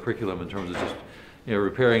part of the curriculum in terms of just, you know,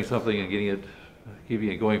 repairing something and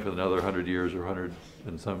keeping it going for another 100 years or 100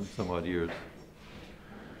 and some odd years.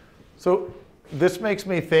 So this makes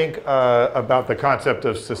me think about the concept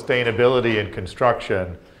of sustainability in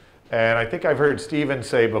construction. And I think I've heard Stephen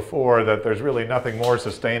say before that there's really nothing more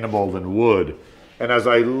sustainable than wood. And as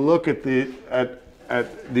I look at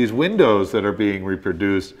these windows that are being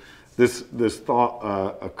reproduced, this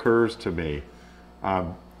thought occurs to me.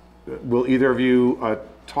 Will either of you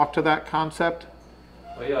talk to that concept?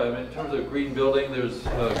 Well, yeah, I mean, in terms of green building, there's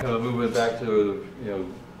kind of a movement back to, you know,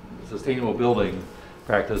 sustainable building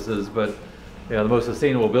practices, but you know, the most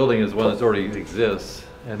sustainable building is one that already exists,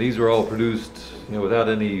 and these are all produced, you know, without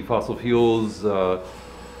any fossil fuels.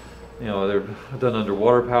 You know, they're done under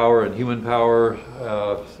water power and human power,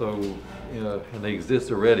 so you know, and they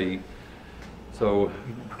exist already. So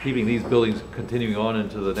keeping these buildings continuing on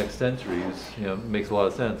into the next centuries, you know, makes a lot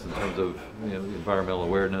of sense in terms of, you know, environmental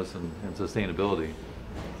awareness and sustainability.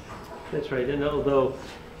 That's right. And although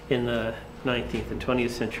in the 19th and 20th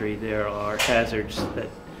century there are hazards that,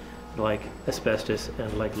 like asbestos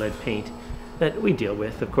and like lead paint, that we deal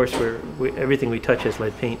with. Of course, everything we touch has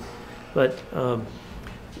lead paint, but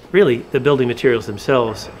really the building materials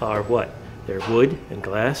themselves are what? They're wood and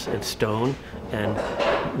glass and stone and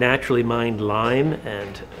naturally mined lime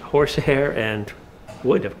and horsehair and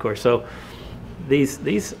wood, of course. So these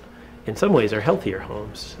in some ways are healthier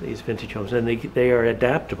homes, these vintage homes, and they are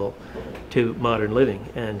adaptable to modern living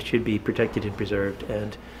and should be protected and preserved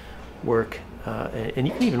and work. And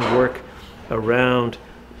you can even work around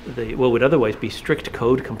what would otherwise be strict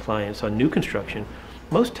code compliance on new construction.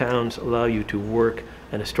 Most towns allow you to work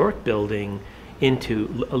an historic building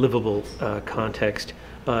into a livable context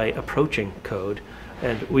by approaching code,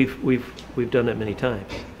 and we've done that many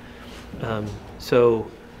times.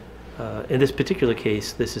 In this particular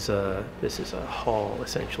case, this is a hall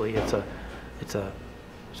essentially. It's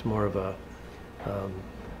more of a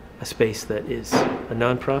space that is a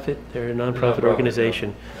nonprofit. They're a nonprofit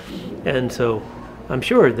organization, and so I'm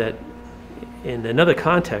sure that in another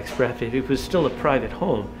context, perhaps if it was still a private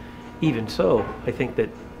home, even so, I think that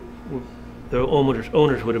the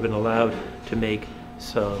owners would have been allowed to make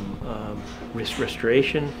some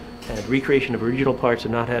restoration and recreation of original parts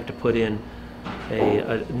and not have to put in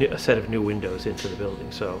a set of new windows into the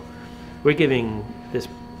building. So we're giving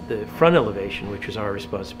the front elevation, which is our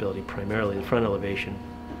responsibility primarily, the front elevation,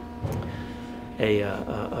 a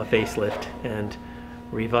facelift and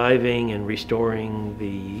reviving and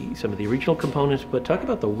restoring some of the original components. But talk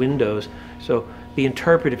about the windows. So the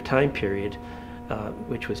interpretive time period,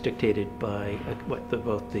 which was dictated by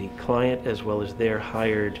both the client as well as their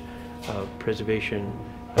hired preservation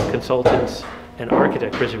consultants and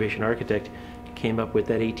preservation architect, came up with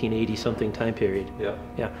that 1880 something time period. Yeah.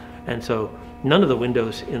 Yeah. And so none of the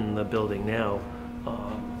windows in the building now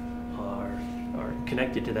are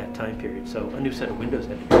connected to that time period. So a new set of windows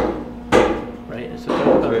had to be built, right? And so talk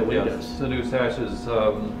about the windows. Yeah. The new sashes, you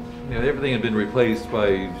know, everything had been replaced by,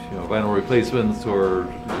 you know, vinyl replacements or,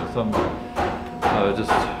 you know, some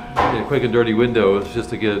just quick and dirty windows just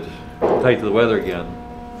to get tight to the weather again.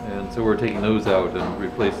 And so we're taking those out and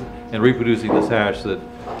reproducing the sash that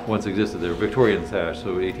once existed there, Victorian sash,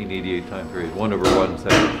 so 1888 time period, 1/1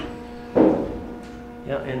 sash.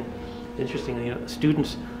 Yeah, and interestingly, you know,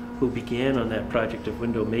 students who began on that project of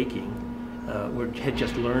window making had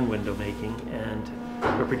just learned window making and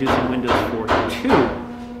were producing windows for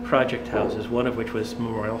 2 project houses, one of which was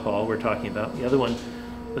Memorial Hall we're talking about. The other one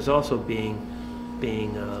was also being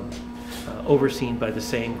overseen by the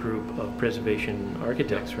same group of preservation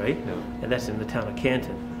architects, right? Yeah. And that's in the town of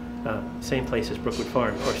Canton. Same place as Brookwood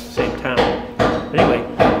Farm, of course, same town. But anyway,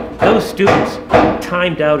 those students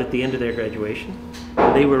timed out at the end of their graduation.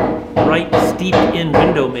 They were right steeped in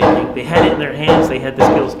window making. They had it in their hands, they had the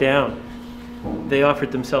skills down. They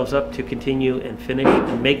offered themselves up to continue and finish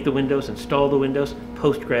and make the windows, install the windows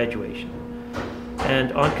post-graduation,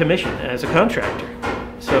 and on commission as a contractor.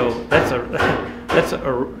 So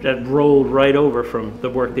that rolled right over from the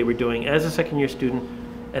work they were doing as a second-year student,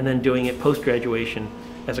 and then doing it post-graduation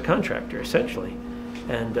as a contractor, essentially.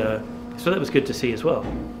 And so that was good to see as well,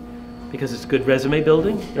 because it's good resume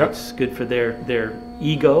building. Yep. It's good for their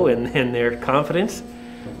ego and their confidence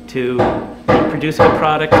to producing a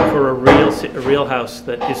product for a real house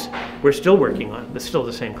that we're still working on. It's still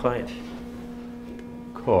the same client.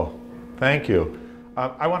 Cool. Thank you.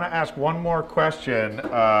 I want to ask one more question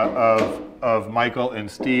of Michael and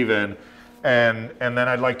Stephen, and then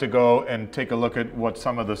I'd like to go and take a look at what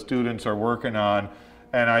some of the students are working on.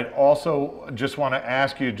 And I'd also just want to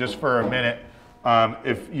ask you just for a minute,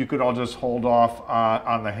 if you could all just hold off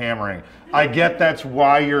on the hammering. I get that's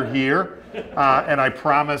why you're here, and I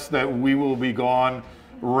promise that we will be gone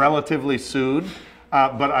relatively soon.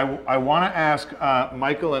 But I want to ask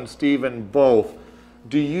Michael and Stephen both,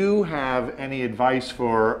 do you have any advice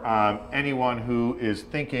for anyone who is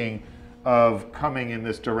thinking of coming in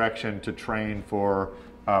this direction to train for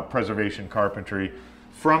preservation carpentry?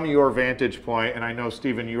 From your vantage point, and I know,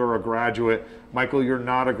 Stephen, you're a graduate. Michael, you're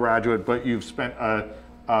not a graduate, but you've spent a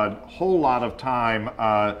whole lot of time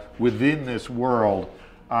within this world.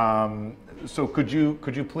 So could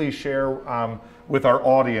you please share with our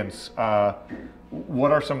audience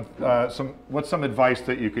what's some advice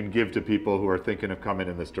that you can give to people who are thinking of coming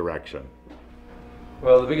in this direction?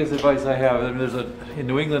 Well, the biggest advice I have, I mean, in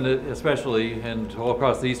New England especially, and all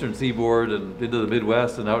across the eastern seaboard and into the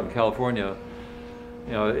Midwest and out in California,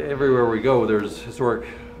 you know, everywhere we go, there's historic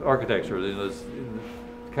architecture. You know,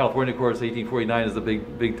 California, of course, 1849 is the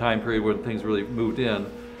big time period when things really moved in.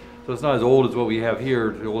 So it's not as old as what we have here.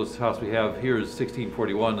 The oldest house we have here is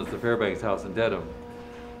 1641. It's the Fairbanks house in Dedham.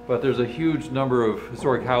 But there's a huge number of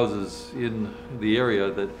historic houses in the area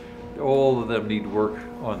that all of them need work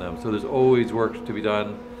on them. So there's always work to be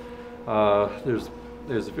done. There's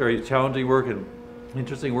very challenging work and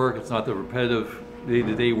interesting work. It's not the repetitive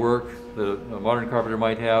day-to-day work that a modern carpenter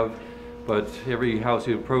might have, but every house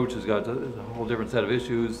you approach has got a whole different set of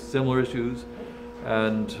issues, similar issues,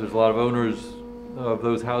 and there's a lot of owners of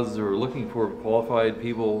those houses who are looking for qualified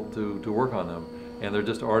people to work on them, and there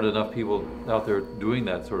just aren't enough people out there doing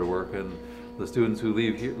that sort of work, and the students who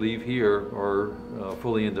leave here are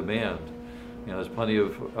fully in demand. You know, there's plenty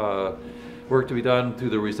of work to be done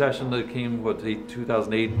through the recession that came,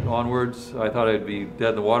 2008 onwards. I thought I'd be dead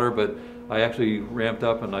in the water, but I actually ramped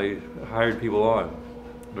up and I hired people on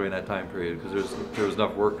during that time period because there was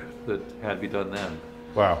enough work that had to be done then.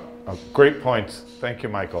 Wow, great points. Thank you,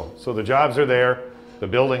 Michael. So the jobs are there, the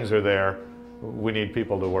buildings are there, we need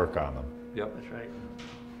people to work on them. Yep. That's right.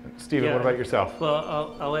 Stephen, Yeah. what about yourself?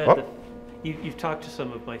 Well, I'll add that you've talked to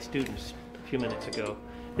some of my students a few minutes ago.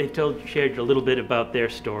 They've shared a little bit about their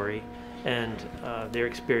story and their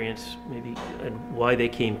experience, maybe, and why they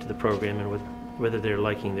came to the program and whether they're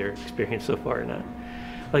liking their experience so far or not.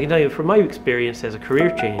 I can tell you, from my experience as a career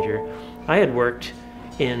changer, I had worked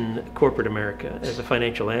in corporate America as a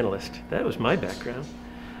financial analyst. That was my background.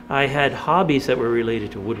 I had hobbies that were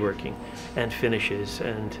related to woodworking and finishes,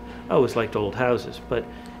 and I always liked old houses. But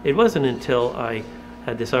it wasn't until I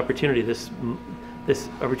had this opportunity, this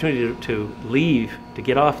opportunity to leave, to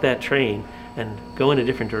get off that train and go in a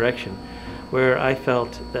different direction, where I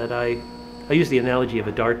felt that I use the analogy of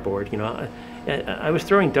a dartboard. You know, I was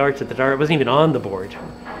throwing darts at the dart. I wasn't even on the board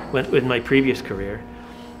with my previous career.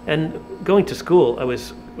 And going to school, I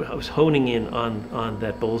was honing in on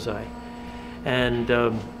that bullseye. And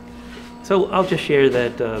so I'll just share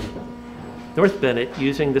that North Bennett,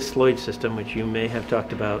 using the Sloyd system, which you may have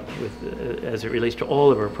talked about as it relates to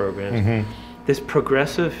all of our programs, this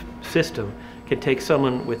progressive system can take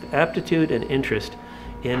someone with aptitude and interest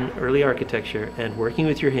in early architecture and working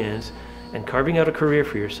with your hands and carving out a career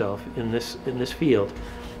for yourself in this field.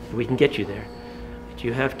 We can get you there. But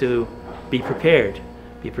you have to be prepared.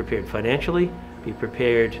 Be prepared financially, be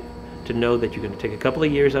prepared to know that you're going to take a couple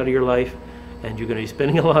of years out of your life and you're going to be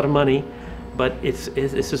spending a lot of money, but this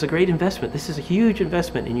is a great investment. This is a huge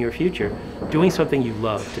investment in your future, doing something you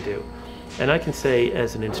love to do. And I can say,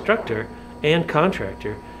 as an instructor and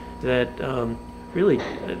contractor, that really,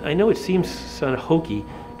 I know it seems sort of hokey,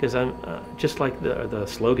 because I'm just like the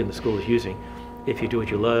slogan the school is using: if you do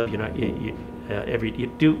what you love, you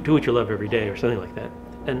do what you love every day, or something like that.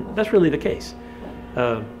 And that's really the case.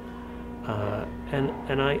 And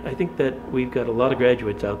I think that we've got a lot of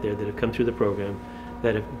graduates out there that have come through the program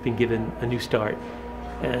that have been given a new start,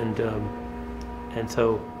 and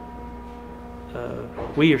so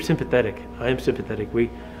we are sympathetic. I am sympathetic. We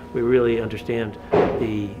really understand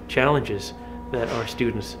the challenges that our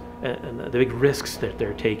students and the big risks that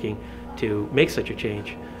they're taking to make such a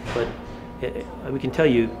change. But we can tell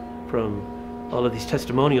you from all of these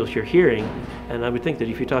testimonials you're hearing, and I would think that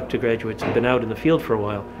if you talk to graduates who've been out in the field for a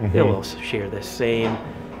while, they'll also share the same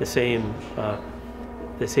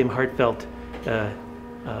heartfelt.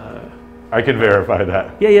 I can verify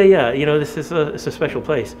that. Yeah. You know, it's a special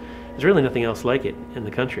place. There's really nothing else like it in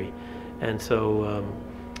the country, And so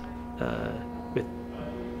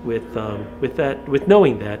with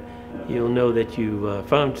knowing that, you'll know that you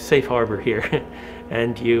found safe harbor here,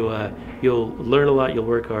 and you'll learn a lot, you'll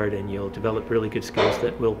work hard, and you'll develop really good skills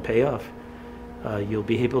that will pay off. You'll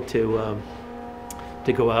be able to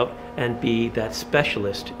go out and be that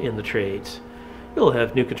specialist in the trades. You'll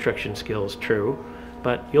have new construction skills, true,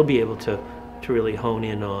 but you'll be able to really hone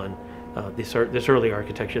in on this early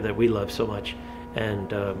architecture that we love so much,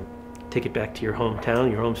 and take it back to your hometown,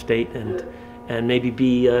 your home state, and maybe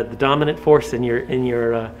be the dominant force in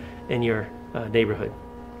your neighborhood.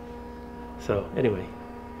 So anyway,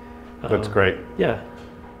 that's great. Yeah,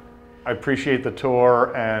 I appreciate the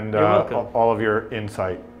tour and You're welcome. all of your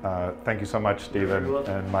insight. Thank you so much, Stephen You're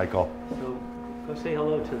welcome. and Michael. so go say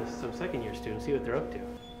hello to some second-year students, see what they're up to.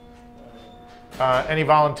 Any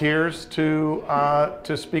volunteers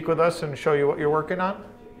to speak with us and show you what you're working on?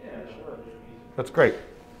 That's great.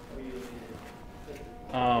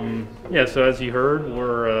 Yeah, so as you heard,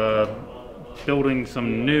 we're building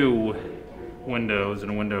some new windows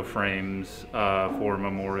and window frames for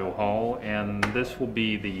Memorial Hall, and this will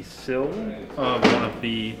be the sill of one of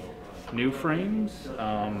the new frames.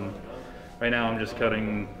 Right now I'm just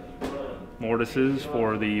cutting mortises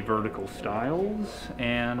for the vertical stiles,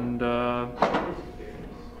 and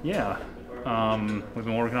yeah, we've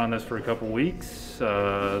been working on this for a couple weeks.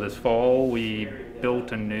 This fall we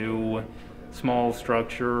built a new small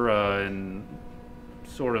structure in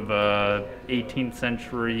sort of a 18th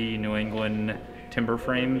century New England timber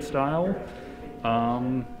frame style.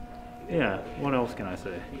 Yeah, what else can I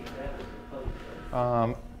say?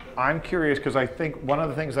 I'm curious because I think one of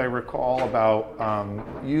the things I recall about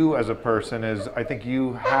you as a person is I think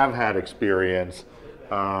you have had experience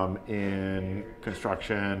in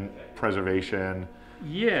construction, preservation.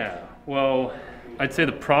 Yeah, well, I'd say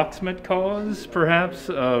the proximate cause, perhaps,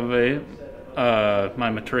 of my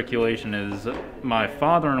matriculation is my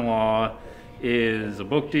father-in-law is a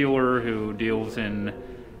book dealer who deals in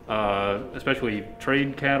especially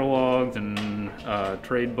trade catalogs and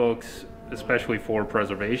trade books, especially for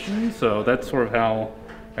preservation. So that's sort of how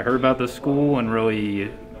I heard about this school and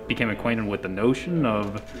really became acquainted with the notion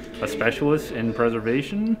of a specialist in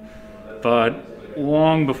preservation. But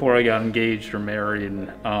long before I got engaged or married,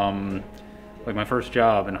 like my first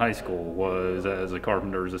job in high school was as a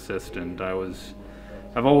carpenter's assistant.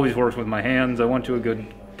 I've always worked with my hands. I went to a good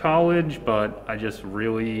college, but I just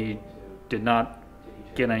really did not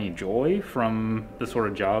get any joy from the sort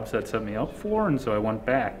of jobs that set me up for, and so I went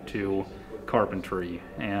back to carpentry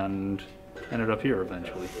and ended up here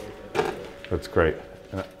eventually. That's great.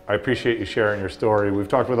 I appreciate you sharing your story. We've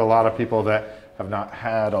talked with a lot of people that have not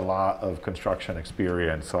had a lot of construction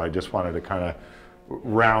experience, so I just wanted to kind of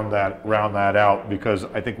round that out because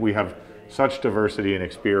I think we have such diversity and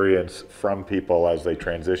experience from people as they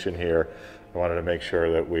transition here. I wanted to make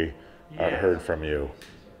sure that we heard from you.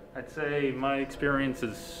 I'd say my experience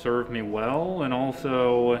has served me well, and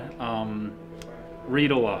also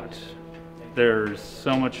read a lot. There's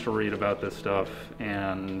so much to read about this stuff,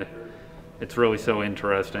 and it's really so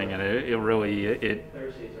interesting, and it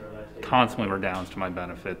constantly redounds to my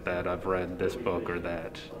benefit that I've read this book or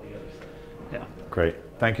that. Yeah. Great.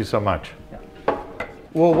 Thank you so much. Yeah.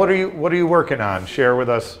 Well, what are you working on? Share with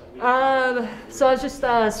us. So I was just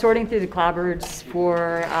sorting through the clapboards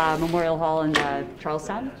for Memorial Hall in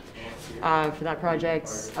Charlestown for that project.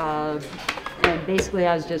 And basically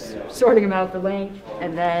I was just sorting them out for length,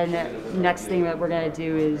 and then next thing that we're going to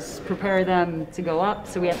do is prepare them to go up.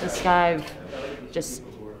 So we have to skive, just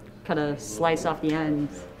kind of slice off the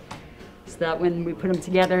ends so that when we put them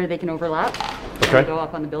together they can overlap and go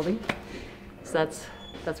up on the building. So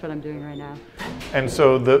that's what I'm doing right now. And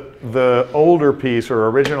so the older piece or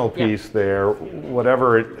original piece there,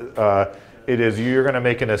 whatever it is, you're going to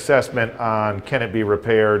make an assessment on can it be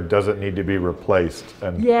repaired, does it need to be replaced?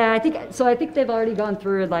 And yeah, I think they've already gone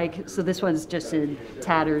through so this one's just in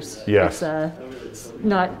tatters. Yes. It's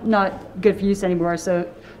not good for use anymore. So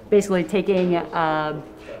basically taking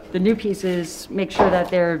the new pieces, make sure that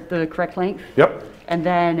they're the correct length. Yep. And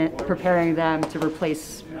then preparing them to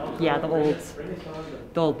replace,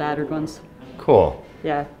 the old battered ones. Cool.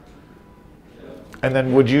 Yeah. And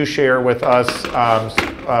then would you share with us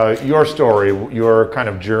your story, your kind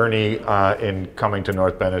of journey in coming to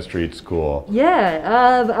North Bennett Street School?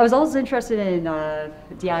 Yeah, I was always interested in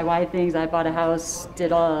DIY things. I bought a house,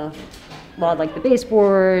 did a lot like the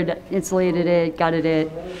baseboard, insulated it, gutted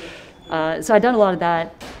it. So I'd done a lot of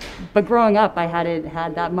that. But growing up, I hadn't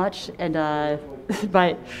had that much, and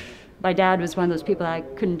my dad was one of those people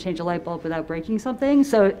that couldn't change a light bulb without breaking something.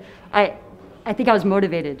 So I think I was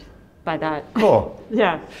motivated by that. Cool.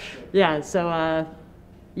 Yeah. So,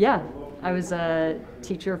 yeah, I was a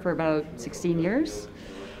teacher for about 16 years.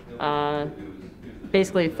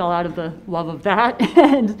 Basically fell out of the love of that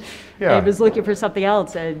and I was looking for something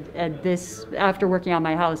else. And this, after working on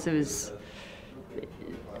my house,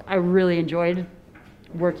 I really enjoyed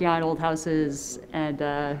working on old houses.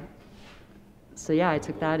 And so, yeah, I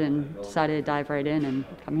took that and decided to dive right in and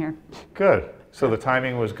come here. Good. So the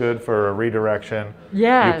timing was good for a redirection.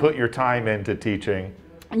 Yeah. You put your time into teaching.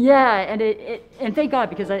 Yeah, and and thank God,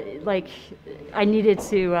 because I needed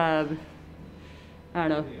to I don't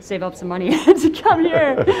know, save up some money to come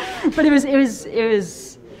here. But it was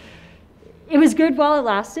good while it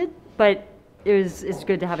lasted, but it's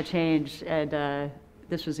good to have a change, and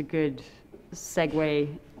this was a good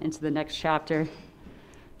segue into the next chapter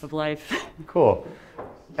of life. Cool.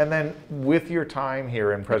 And then with your time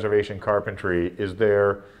here in preservation carpentry, is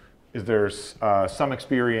there some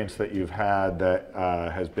experience that you've had that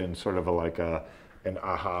has been sort of an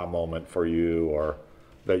aha moment for you, or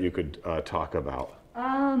that you could talk about?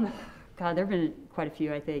 God, there have been quite a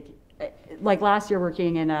few, I think. Like last year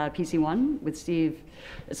working in PC1 with Steve,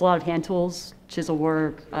 it's a lot of hand tools, chisel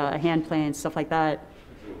work, hand planes, stuff like that.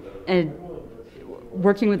 And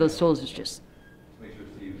working with those tools is just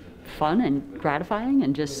fun and gratifying,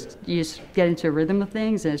 and you just get into a rhythm of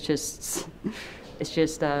things, and it's just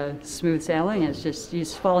smooth sailing. And you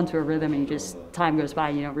just fall into a rhythm, and time goes by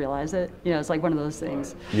and you don't realize it. It's like one of those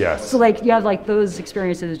things. Yes. So you have those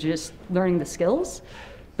experiences, just learning the skills.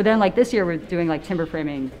 But then this year we're doing timber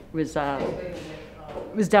framing was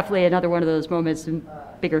definitely another one of those moments in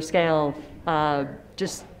bigger scale.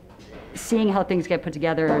 Just seeing how things get put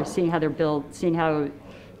together, seeing how they're built, seeing how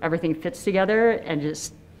everything fits together, and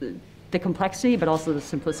just the complexity, but also the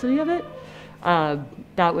simplicity of it.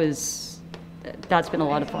 That's been a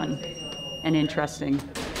lot of fun and interesting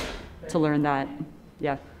to learn that.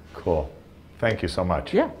 Yeah. Cool. Thank you so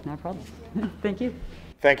much. Yeah, no problem. Thank you.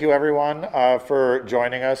 Thank you, everyone, for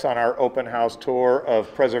joining us on our open house tour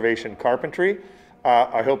of Preservation Carpentry.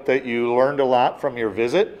 I hope that you learned a lot from your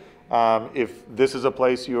visit. If this is a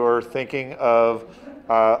place you're thinking of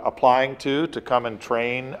applying to come and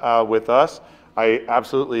train with us, I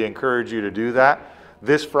absolutely encourage you to do that.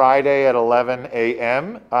 This Friday at 11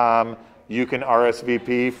 a.m., you can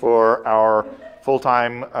RSVP for our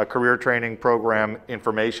full-time career training program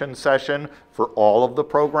information session for all of the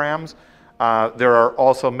programs. There are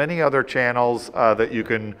also many other channels that you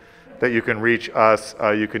can reach us.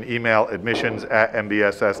 You can email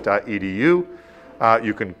admissions@mbss.edu.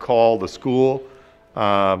 You can call the school,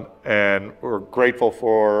 and we're grateful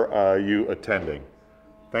for you attending.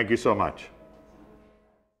 Thank you so much.